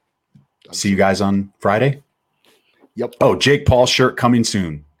 See you guys on Friday. Yep. Oh, Jake Paul shirt coming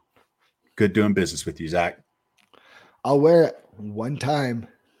soon. Good doing business with you, Zach. I'll wear it one time.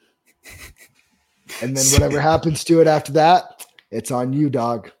 And then whatever happens to it after that, it's on you,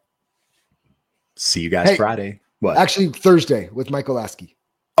 dog. See you guys Friday. What? Actually, Thursday with Michael Lasky.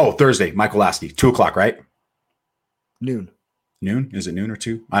 Oh, Thursday, Michael Lasky. 2:00, right? Noon. Noon? Is it noon or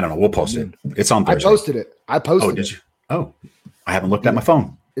 2? I don't know. We'll post it. It's on Thursday. I posted it. Did you? Oh, I haven't looked at my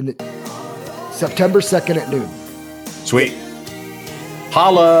phone. September 2nd at noon. Sweet.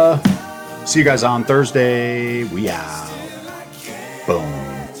 Holla. See you guys on Thursday. We out. Boom.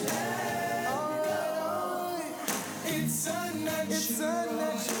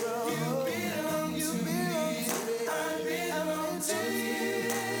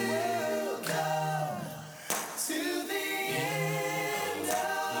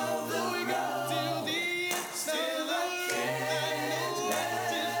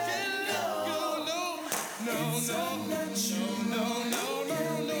 No, no, no, no, no.